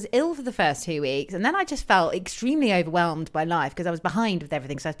month. I was ill for the first 2 weeks, and then I just felt extremely overwhelmed by life because I was behind with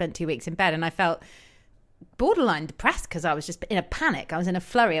everything. So I spent 2 weeks in bed, and I felt borderline depressed because I was just in a panic. I was in a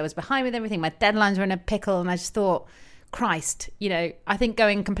flurry. I was behind with everything. My deadlines were in a pickle, and I just thought, Christ, I think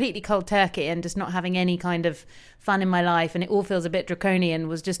going completely cold turkey and just not having any kind of fun in my life, and it all feels a bit draconian,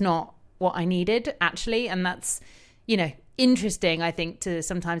 was just not what I needed, actually. And that's, interesting, I think, to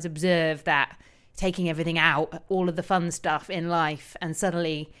sometimes observe that taking everything out, all of the fun stuff in life, and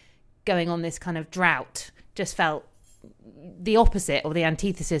suddenly going on this kind of drought just felt the opposite or the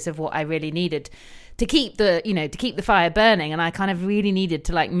antithesis of what I really needed to keep the fire burning. And I kind of really needed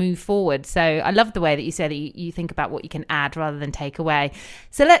to move forward. So I love the way that you say that you think about what you can add rather than take away.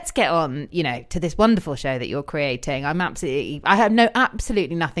 So let's get on, to this wonderful show that you're creating. I have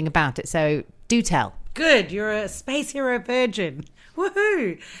absolutely nothing about it. So do tell. Good. You're a space hero virgin.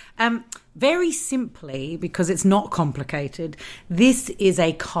 Woohoo! Very simply, because it's not complicated, this is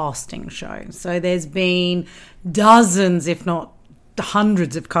a casting show. So there's been dozens, if not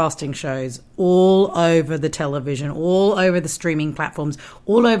hundreds of casting shows all over the television, all over the streaming platforms,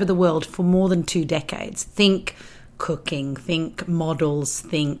 all over the world for more than 2 decades. Think cooking, think models,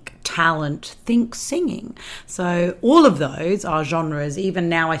 think talent, think singing. So all of those are genres. Even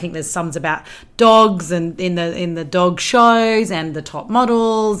now, I think there's some about dogs, and in the dog shows, and the top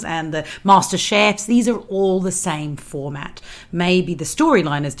models and the master chefs. These are all the same format. Maybe the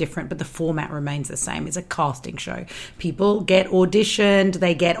storyline is different, but the format remains the same. It's a casting show. People get auditioned,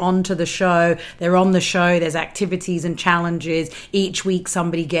 they get onto the show, they're on the show, there's activities and challenges. Each week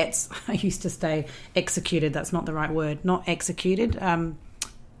somebody gets, I used to say executed, that's not the right word, not executed,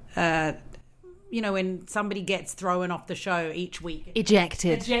 when somebody gets thrown off the show each week.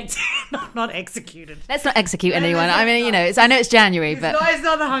 Ejected. Not executed. Let's not execute anyone. I mean, I know it's January, but... It's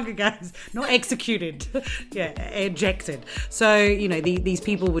not the Hunger Games. Not executed. Yeah, ejected. So, these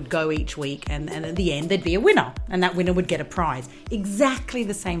people would go each week, and at the end there'd be a winner, and that winner would get a prize. Exactly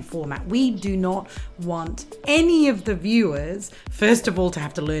the same format. We do not want any of the viewers, first of all, to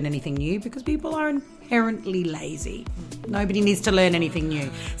have to learn anything new, because people are inherently lazy. Nobody needs to learn anything new.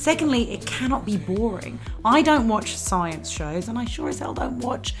 Secondly, it cannot be boring. I don't watch science shows, and I sure as hell don't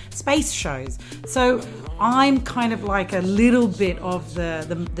watch space shows. So I'm kind of like a little bit of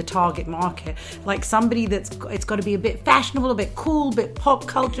the target market, like somebody it's got to be a bit fashionable, a bit cool, a bit pop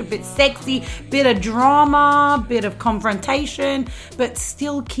culture, a bit sexy, bit of drama, bit of confrontation, but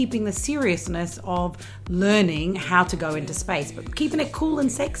still keeping the seriousness of learning how to go into space, but keeping it cool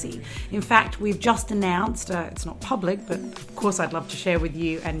and sexy. In fact, we've just announced, it's not public, but of course I'd love to share with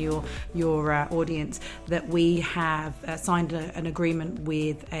you and your audience that we have signed an agreement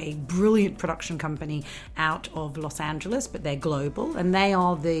with a brilliant production company out of Los Angeles, but they're global, and they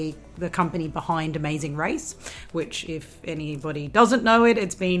are the company behind Amazing Race, which, if anybody doesn't know it,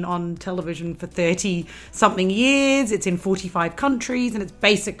 it's been on television for 30 something years. It's in 45 countries, and it's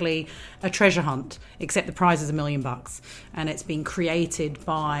basically a treasure hunt, except the prize is $1 million. And it's been created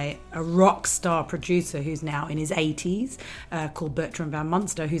by a rock star producer who's now in his 80s, called Bertram van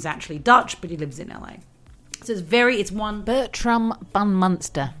Munster, who's actually Dutch, but he lives in LA. So it's one Bertram Van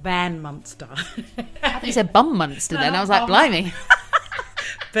Munster. Van Munster. I thought you said Bum Munster then. I was like, blimey.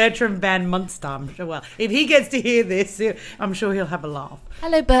 Bertram van Munster. I'm sure. Well, if he gets to hear this, I'm sure he'll have a laugh.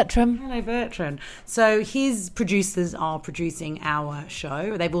 Hello, Bertram. Hello, Bertrand. So his producers are producing our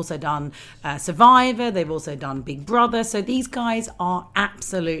show. They've also done Survivor. They've also done Big Brother. So these guys are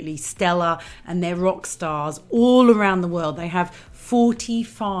absolutely stellar, and they're rock stars all around the world. They have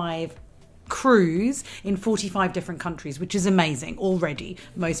 45 crews in 45 different countries, which is amazing already.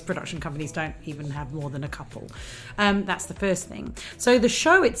 Most production companies don't even have more than a couple. That's the first thing. So the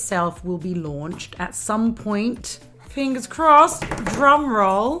show itself will be launched at some point, fingers crossed, drum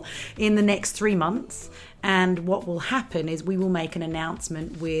roll, in the next 3 months. And what will happen is we will make an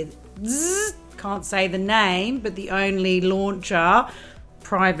announcement with, can't say the name, but the only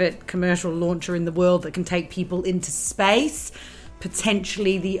private commercial launcher in the world that can take people into space.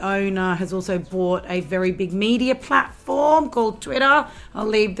 Potentially the owner has also bought a very big media platform called Twitter. I'll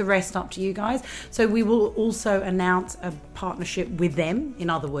leave the rest up to you guys. So we will also announce a partnership with them.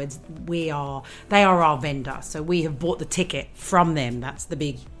 In other words, they are our vendor. So we have bought the ticket from them. That's the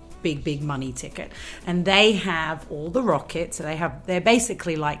big money ticket. And they have all the rockets. So they're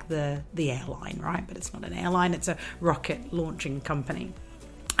basically like the airline, right? But it's not an airline, it's a rocket launching company.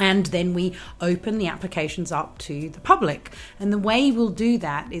 And then we open the applications up to the public. And the way we'll do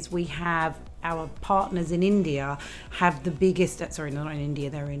that is we have our partners in India have the biggest, sorry, not in India,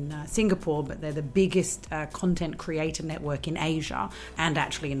 they're in Singapore, but they're the biggest content creator network in Asia and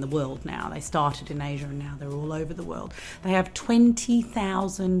actually in the world now. They started in Asia and now they're all over the world. They have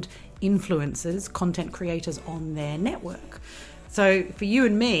 20,000 influencers, content creators on their network. So for you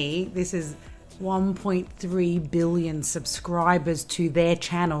and me, this is 1.3 billion subscribers to their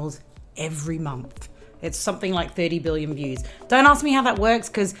channels every month. It's something like 30 billion views. Don't ask me how that works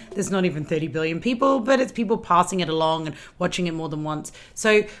because there's not even 30 billion people, but it's people passing it along and watching it more than once.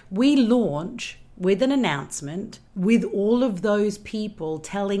 So we launch with an announcement with all of those people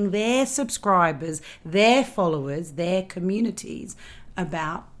telling their subscribers, their followers, their communities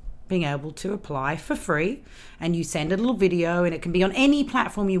about being able to apply for free. And you send a little video, and it can be on any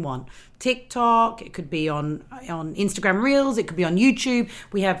platform you want. TikTok, it could be on Instagram Reels, it could be on YouTube.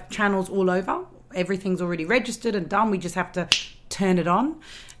 We have channels all over. Everything's already registered and done. We just have to turn it on.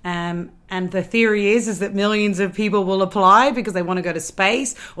 And the theory is that millions of people will apply because they want to go to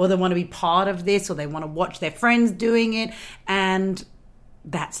space, or they want to be part of this, or they want to watch their friends doing it. And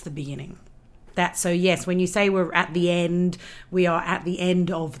that's the beginning. So yes, when you say we're at the end, we are at the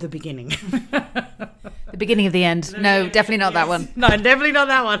end of the beginning. The beginning of the end. No, definitely not that one. No, definitely not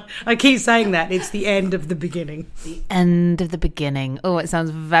that one. I keep saying that. It's the end of the beginning. The end of the beginning. Oh, it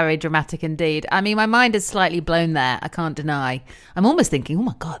sounds very dramatic indeed. I mean, my mind is slightly blown there. I can't deny. I'm almost thinking, oh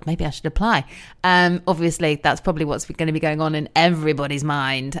my God, maybe I should apply. Obviously, that's probably what's going to be going on in everybody's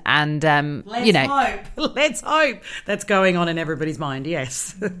mind. And, Let's hope that's going on in everybody's mind.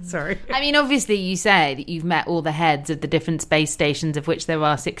 Yes. Sorry. I mean, obviously, you said you've met all the heads of the different space stations, of which there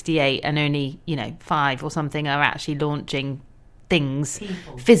are 68, and only, 5 or something are actually launching things,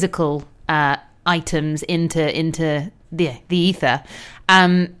 physical items into the ether.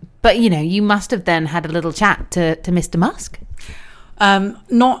 But, you must have then had a little chat to Mr. Musk.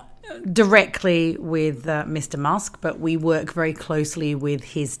 Not directly with Mr. Musk, but we work very closely with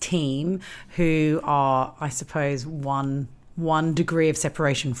his team, who are, I suppose, one 1 degree of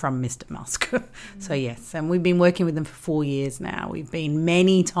separation from Mr. Musk. So yes, and we've been working with them for 4 years now. We've been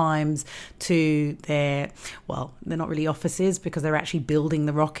many times to they're not really offices because they're actually building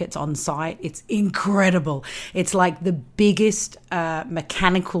the rockets on site. It's incredible. It's like the biggest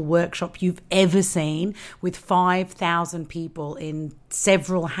mechanical workshop you've ever seen, with 5,000 people in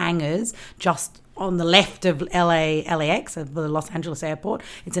several hangars just on the left of LAX, of the Los Angeles airport.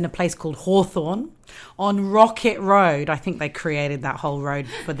 It's in a place called Hawthorne on Rocket Road. I think they created that whole road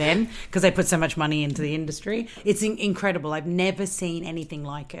for them because they put so much money into the industry. It's incredible. I've never seen anything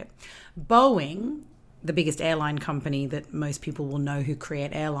like it. Boeing, the biggest airline company that most people will know who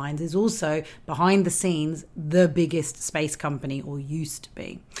create airlines, is also behind the scenes the biggest space company, or used to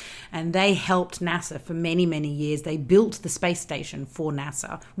be. And they helped NASA for many, many years. They built the space station for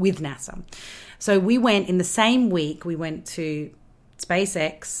NASA, with NASA. So we went in the same week, we went to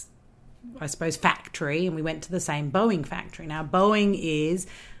SpaceX, I suppose, factory, and we went to the same Boeing factory. Now, Boeing is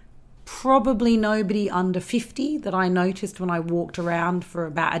probably nobody under 50 that I noticed when I walked around for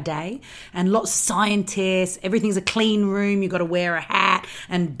about a day, and lots of scientists. Everything's a clean room. You've got to wear a hat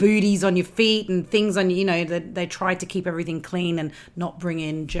and booties on your feet and things on, you know, they try to keep everything clean and not bring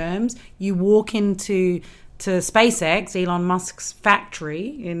in germs. You walk into SpaceX, Elon Musk's factory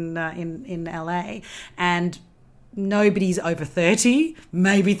in LA, and nobody's over 30,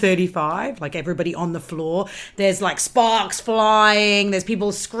 maybe 35, like everybody on the floor. There's like sparks flying. There's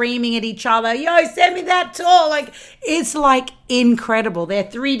people screaming at each other. Yo, send me that tool. Like, it's like incredible. They're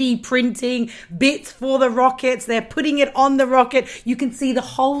 3D printing bits for the rockets. They're putting it on the rocket. You can see the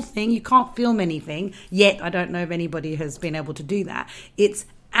whole thing. You can't film anything yet. I don't know if anybody has been able to do that. It's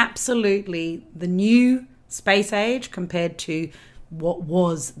absolutely the new space age compared to what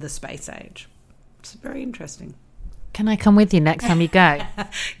was the space age. It's very interesting. Can I come with you next time you go?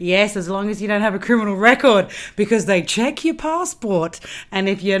 Yes, as long as you don't have a criminal record, because they check your passport. And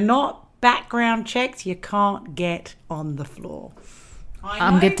if you're not background checked, you can't get on the floor.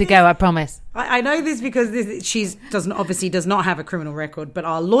 I'm good to go, I promise. I know this because she does not have a criminal record, but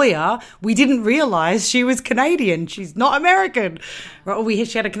our lawyer, we didn't realise she was Canadian. She's not American.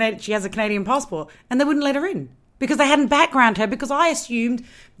 She has a Canadian passport, and they wouldn't let her in because they hadn't backgrounded her, because I assumed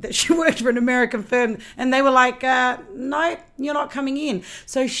that she worked for an American firm, and they were like, no, you're not coming in.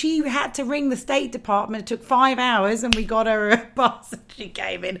 So she had to ring the State Department. It took 5 hours, and we got her a pass, and she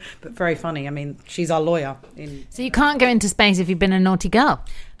came in. But very funny. I mean, she's our lawyer. So you can't go into space if you've been a naughty girl?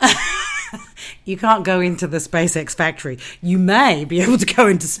 You can't go into the SpaceX factory. You may be able to go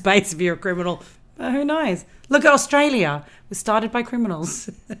into space if you're a criminal, but who knows? Look at Australia. It was started by criminals.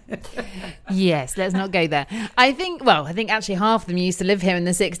 Yes, let's not go there. I think actually half of them used to live here in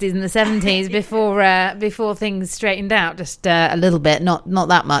the 60s and the 70s before things straightened out just a little bit. Not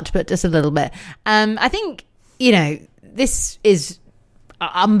that much, but just a little bit. I think, this is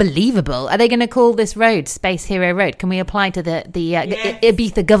unbelievable. Are they going to call this road Space Hero Road? Can we apply to the Yes.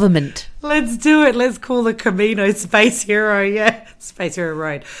 Ibiza government? Let's do it. Let's call the Camino Space Hero. Yeah, Space Hero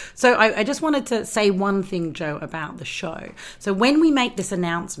Road. So I just wanted to say one thing, Joe, about the show. So when we make this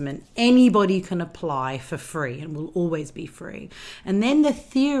announcement, anybody can apply for free and will always be free. And then the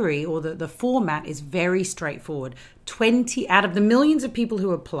theory, or the format, is very straightforward. 20 out of the millions of people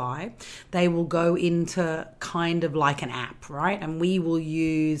who apply, they will go into kind of like an app, right? And we will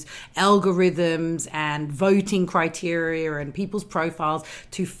use algorithms and voting criteria and people's profiles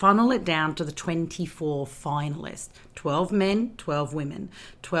to funnel it down to the 24 finalists. 12 men, 12 women,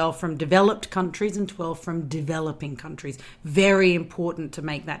 12 from developed countries and 12 from developing countries. Very important to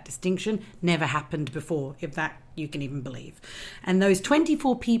make that distinction. Never happened before, if that you can even believe. And those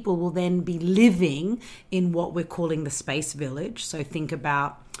 24 people will then be living in what we're calling the space village. So think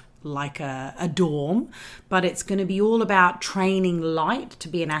about like a dorm, but it's going to be all about training light to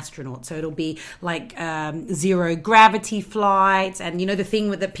be an astronaut. So it'll be like zero gravity flights, and the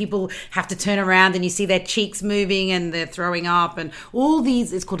thing that people have to turn around and you see their cheeks moving and they're throwing up, and all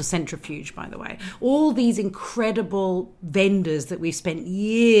these, it's called a centrifuge, by the way. All these incredible vendors that we've spent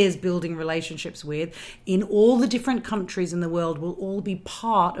years building relationships with in all the different countries in the world will all be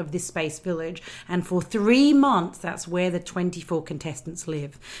part of this space village. And for 3 months, that's where the 24 contestants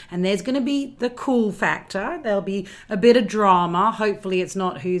live. And there's going to be the cool factor. There'll be a bit of drama. Hopefully it's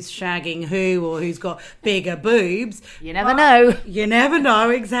not who's shagging who or who's got bigger boobs. You never know. You never know,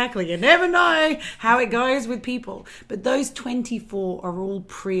 exactly. You never know how it goes with people. But those 24 are all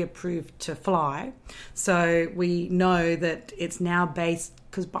pre-approved to fly. So we know that it's now based,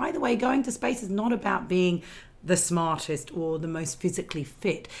 because by the way, going to space is not about being the smartest or the most physically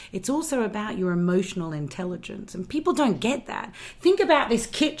fit. It's also about your emotional intelligence. And people don't get that. Think about this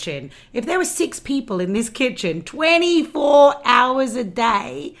kitchen. If there were 6 people in this kitchen 24 hours a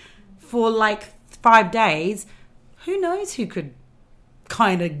day for like 5 days, who knows who could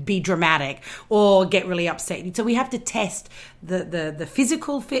kind of be dramatic or get really upset. So we have to test the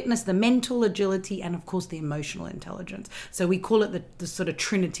physical fitness, the mental agility, and of course the emotional intelligence. So we call it the sort of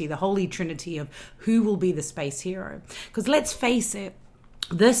trinity, the holy trinity of who will be the space hero. Because let's face it,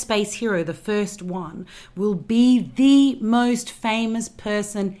 the space hero, the first one, will be the most famous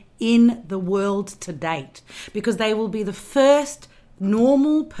person in the world to date, because they will be the first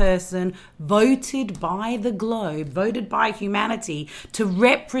normal person voted by the globe, voted by humanity to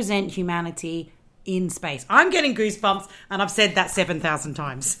represent humanity in space. I'm getting goosebumps, and I've said that 7,000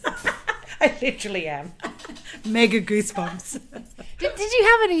 times. I literally am. Mega goosebumps. Did you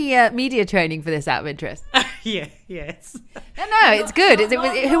have any media training for this out of interest? Yes. No, it's good. I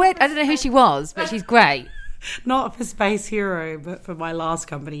don't know who she was, but she's great. Not for Space Hero, but for my last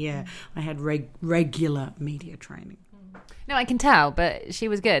company, yeah. I had regular media training. No, I can tell, but she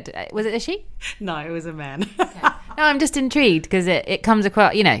was good. Was it a she? No, it was a man. Okay. No, I'm just intrigued because it comes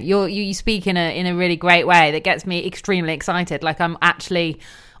across, you speak in a really great way that gets me extremely excited. Like I'm actually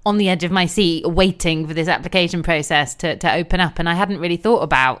on the edge of my seat waiting for this application process to open up. And I hadn't really thought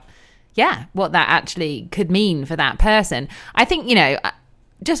about, what that actually could mean for that person. I think,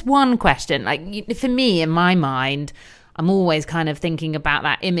 just one question, like for me, in my mind, I'm always kind of thinking about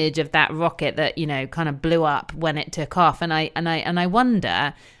that image of that rocket that, kind of blew up when it took off. And I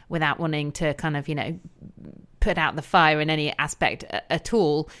wonder, without wanting to kind of, put out the fire in any aspect at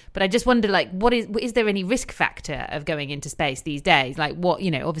all, but I just wonder, like, is there any risk factor of going into space these days? Like what,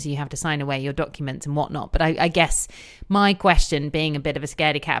 obviously you have to sign away your documents and whatnot, but I guess my question, being a bit of a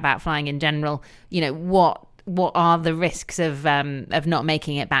scaredy cat about flying in general, what are the risks of not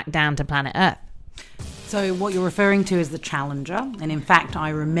making it back down to planet Earth? So what you're referring to is the Challenger. And in fact, I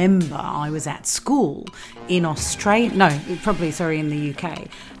remember I was at school in Australia, in the UK.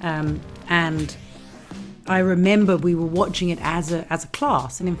 And I remember we were watching it as a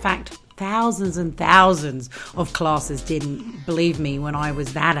class. And in fact, thousands and thousands of classes didn't. Believe me, when I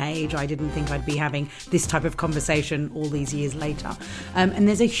was that age, I didn't think I'd be having this type of conversation all these years later. And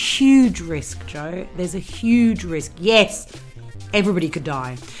there's a huge risk, Joe. There's a huge risk. Yes, everybody could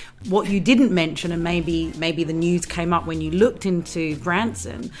die. What you didn't mention, and maybe the news came up when you looked into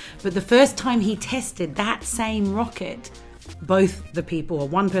Branson, but the first time he tested that same rocket, both the people, or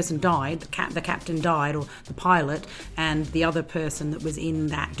one person died, the captain died, or the pilot, and the other person that was in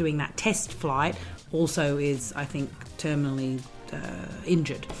that doing that test flight also is, I think, terminally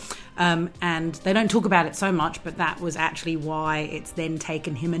injured. And they don't talk about it so much, but that was actually why it's then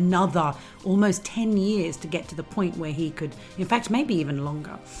taken him another almost 10 years to get to the point where he could, in fact, maybe even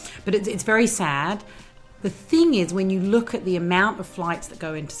longer. But it's very sad. The thing is, when you look at the amount of flights that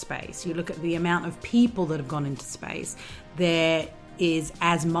go into space, you look at the amount of people that have gone into space, there is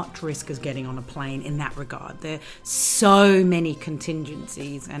as much risk as getting on a plane in that regard. There are so many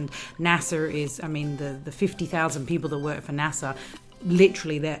contingencies, and NASA is, the 50,000 people that work for NASA,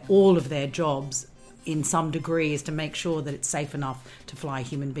 literally all of their jobs in some degree is to make sure that it's safe enough to fly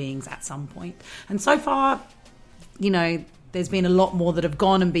human beings at some point. And so far, there's been a lot more that have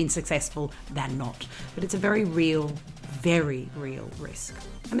gone and been successful than not. But it's a very real risk.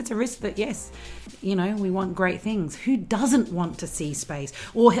 And it's a risk that, yes, we want great things. Who doesn't want to see space?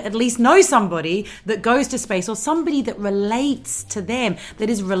 Or at least know somebody that goes to space, or somebody that relates to them, that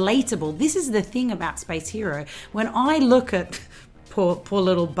is relatable. This is the thing about Space Hero. When I look at poor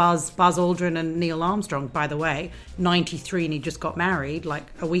little Buzz Aldrin and Neil Armstrong, by the way, 93, and he just got married like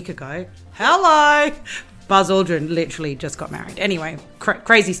a week ago. Hello! Buzz Aldrin literally just got married. Anyway,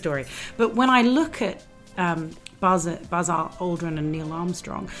 crazy story. But when I look at Buzz Aldrin and Neil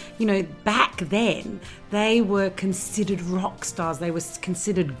Armstrong, back then they were considered rock stars. They were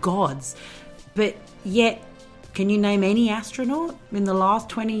considered gods. But yet, can you name any astronaut in the last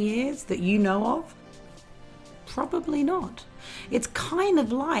 20 years that you know of? Probably not. It's kind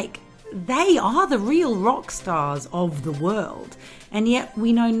of like they are the real rock stars of the world, and yet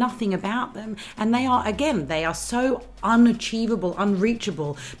we know nothing about them. And they are so unachievable,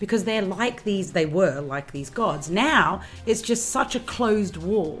 unreachable, because they were like these gods. Now it's just such a closed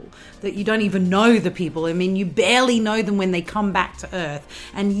wall that you don't even know the people. You barely know them when they come back to Earth.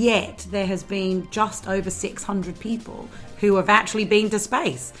 And yet there has been just over 600 people who have actually been to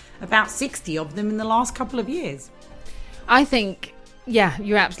space, about 60 of them in the last couple of years. I think,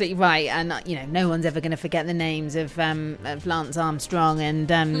 you're absolutely right, and no one's ever going to forget the names of Lance Armstrong and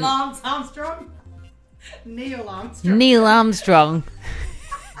Lance Armstrong. Neil Armstrong. Neil Armstrong.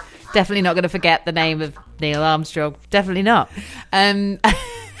 Definitely not going to forget the name of Neil Armstrong. Definitely not. But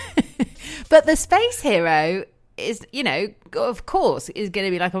the space hero is, you know, of course, is going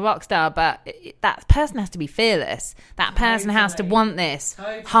to be like a rock star, but that person has to be fearless. That person has to want this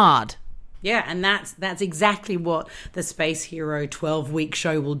hard. Yeah, and that's exactly what the Space Hero 12-week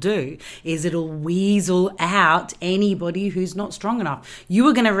show will do, is it'll weasel out anybody who's not strong enough. You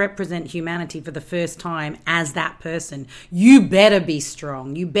are going to represent humanity for the first time as that person. You better be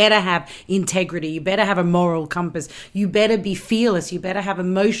strong. You better have integrity. You better have a moral compass. You better be fearless. You better have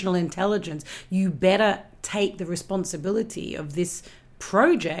emotional intelligence. You better take the responsibility of this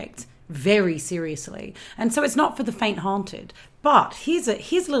project very seriously. And so it's not for the faint-hearted. But here's a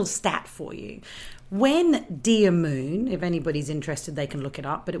little stat for you. When Dear Moon, if anybody's interested, they can look it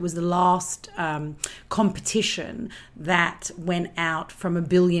up, but it was the last competition that went out from a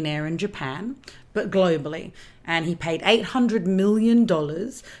billionaire in Japan, but globally. And he paid $800 million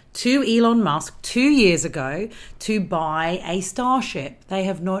to Elon Musk 2 years ago to buy a Starship. They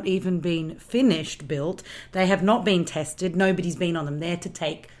have not even been finished built. They have not been tested. Nobody's been on them. They're to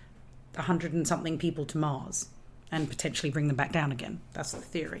take 100 and something people to Mars and potentially bring them back down again. That's the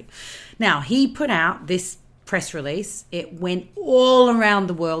theory. Now, he put out this press release. It went all around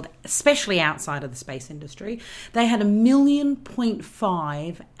the world, especially outside of the space industry. They had 1.5 million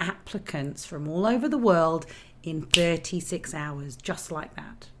applicants from all over the world in 36 hours, just like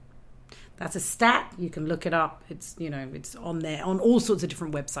that. That's a stat. You can look it up. It's, you know, it's on there, on all sorts of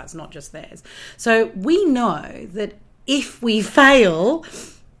different websites, not just theirs. So we know that if we fail,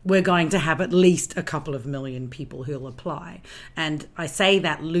 we're going to have at least a couple of million people who'll apply. And I say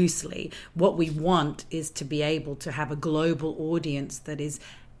that loosely. What we want is to be able to have a global audience that is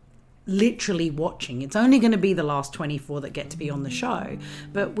literally watching. It's only going to be the last 24 that get to be on the show,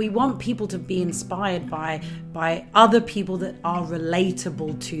 but we want people to be inspired by other people that are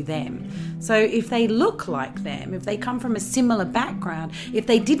relatable to them. So if they look like them, if they come from a similar background, if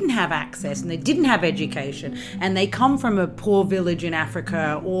they didn't have access and they didn't have education and they come from a poor village in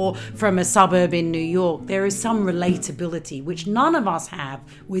Africa or from a suburb in New York, there is some relatability which none of us have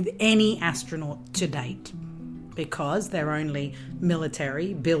with any astronaut to date, because they're only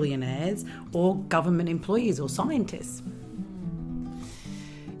military, billionaires, or government employees or scientists.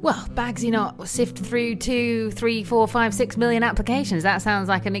 Well, Bagsy not sift through 2, 3, 4, 5, 6 million applications. That sounds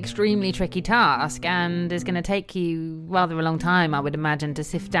like an extremely tricky task, and is going to take you rather a long time, I would imagine, to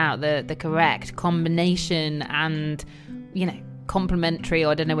sift out the correct combination and, you know, complementary,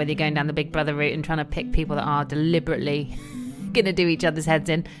 or I don't know whether you're going down the Big Brother route and trying to pick people that are deliberately going to do each other's heads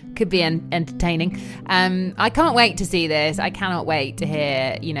in. Could be entertaining. I can't wait to see this. I cannot wait to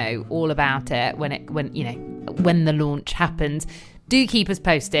hear, you know, all about it when the launch happens. Do keep us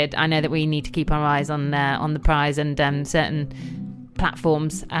posted. I know that we need to keep our eyes on the prize and certain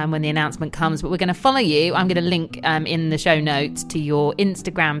platforms when the announcement comes, but we're going to follow you. I'm going to link in the show notes to your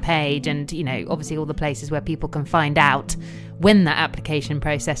Instagram page and, you know, obviously all the places where people can find out when that application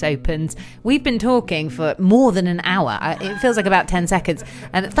process opens. We've been talking for more than an hour. It feels like about 10 seconds.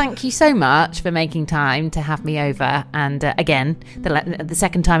 And thank you so much for making time to have me over. And again, the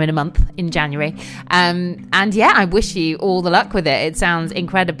second time in a month in January. And yeah, I wish you all the luck with it. It sounds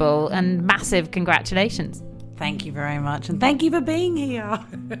incredible, and massive congratulations. Thank you very much. And thank you for being here.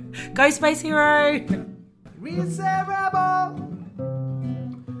 Go Space Hero. Reset Rebel.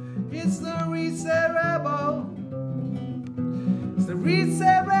 It's the Reset Rebel. It's the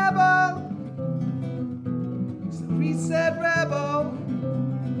Reset Rebel. It's the Reset Rebel.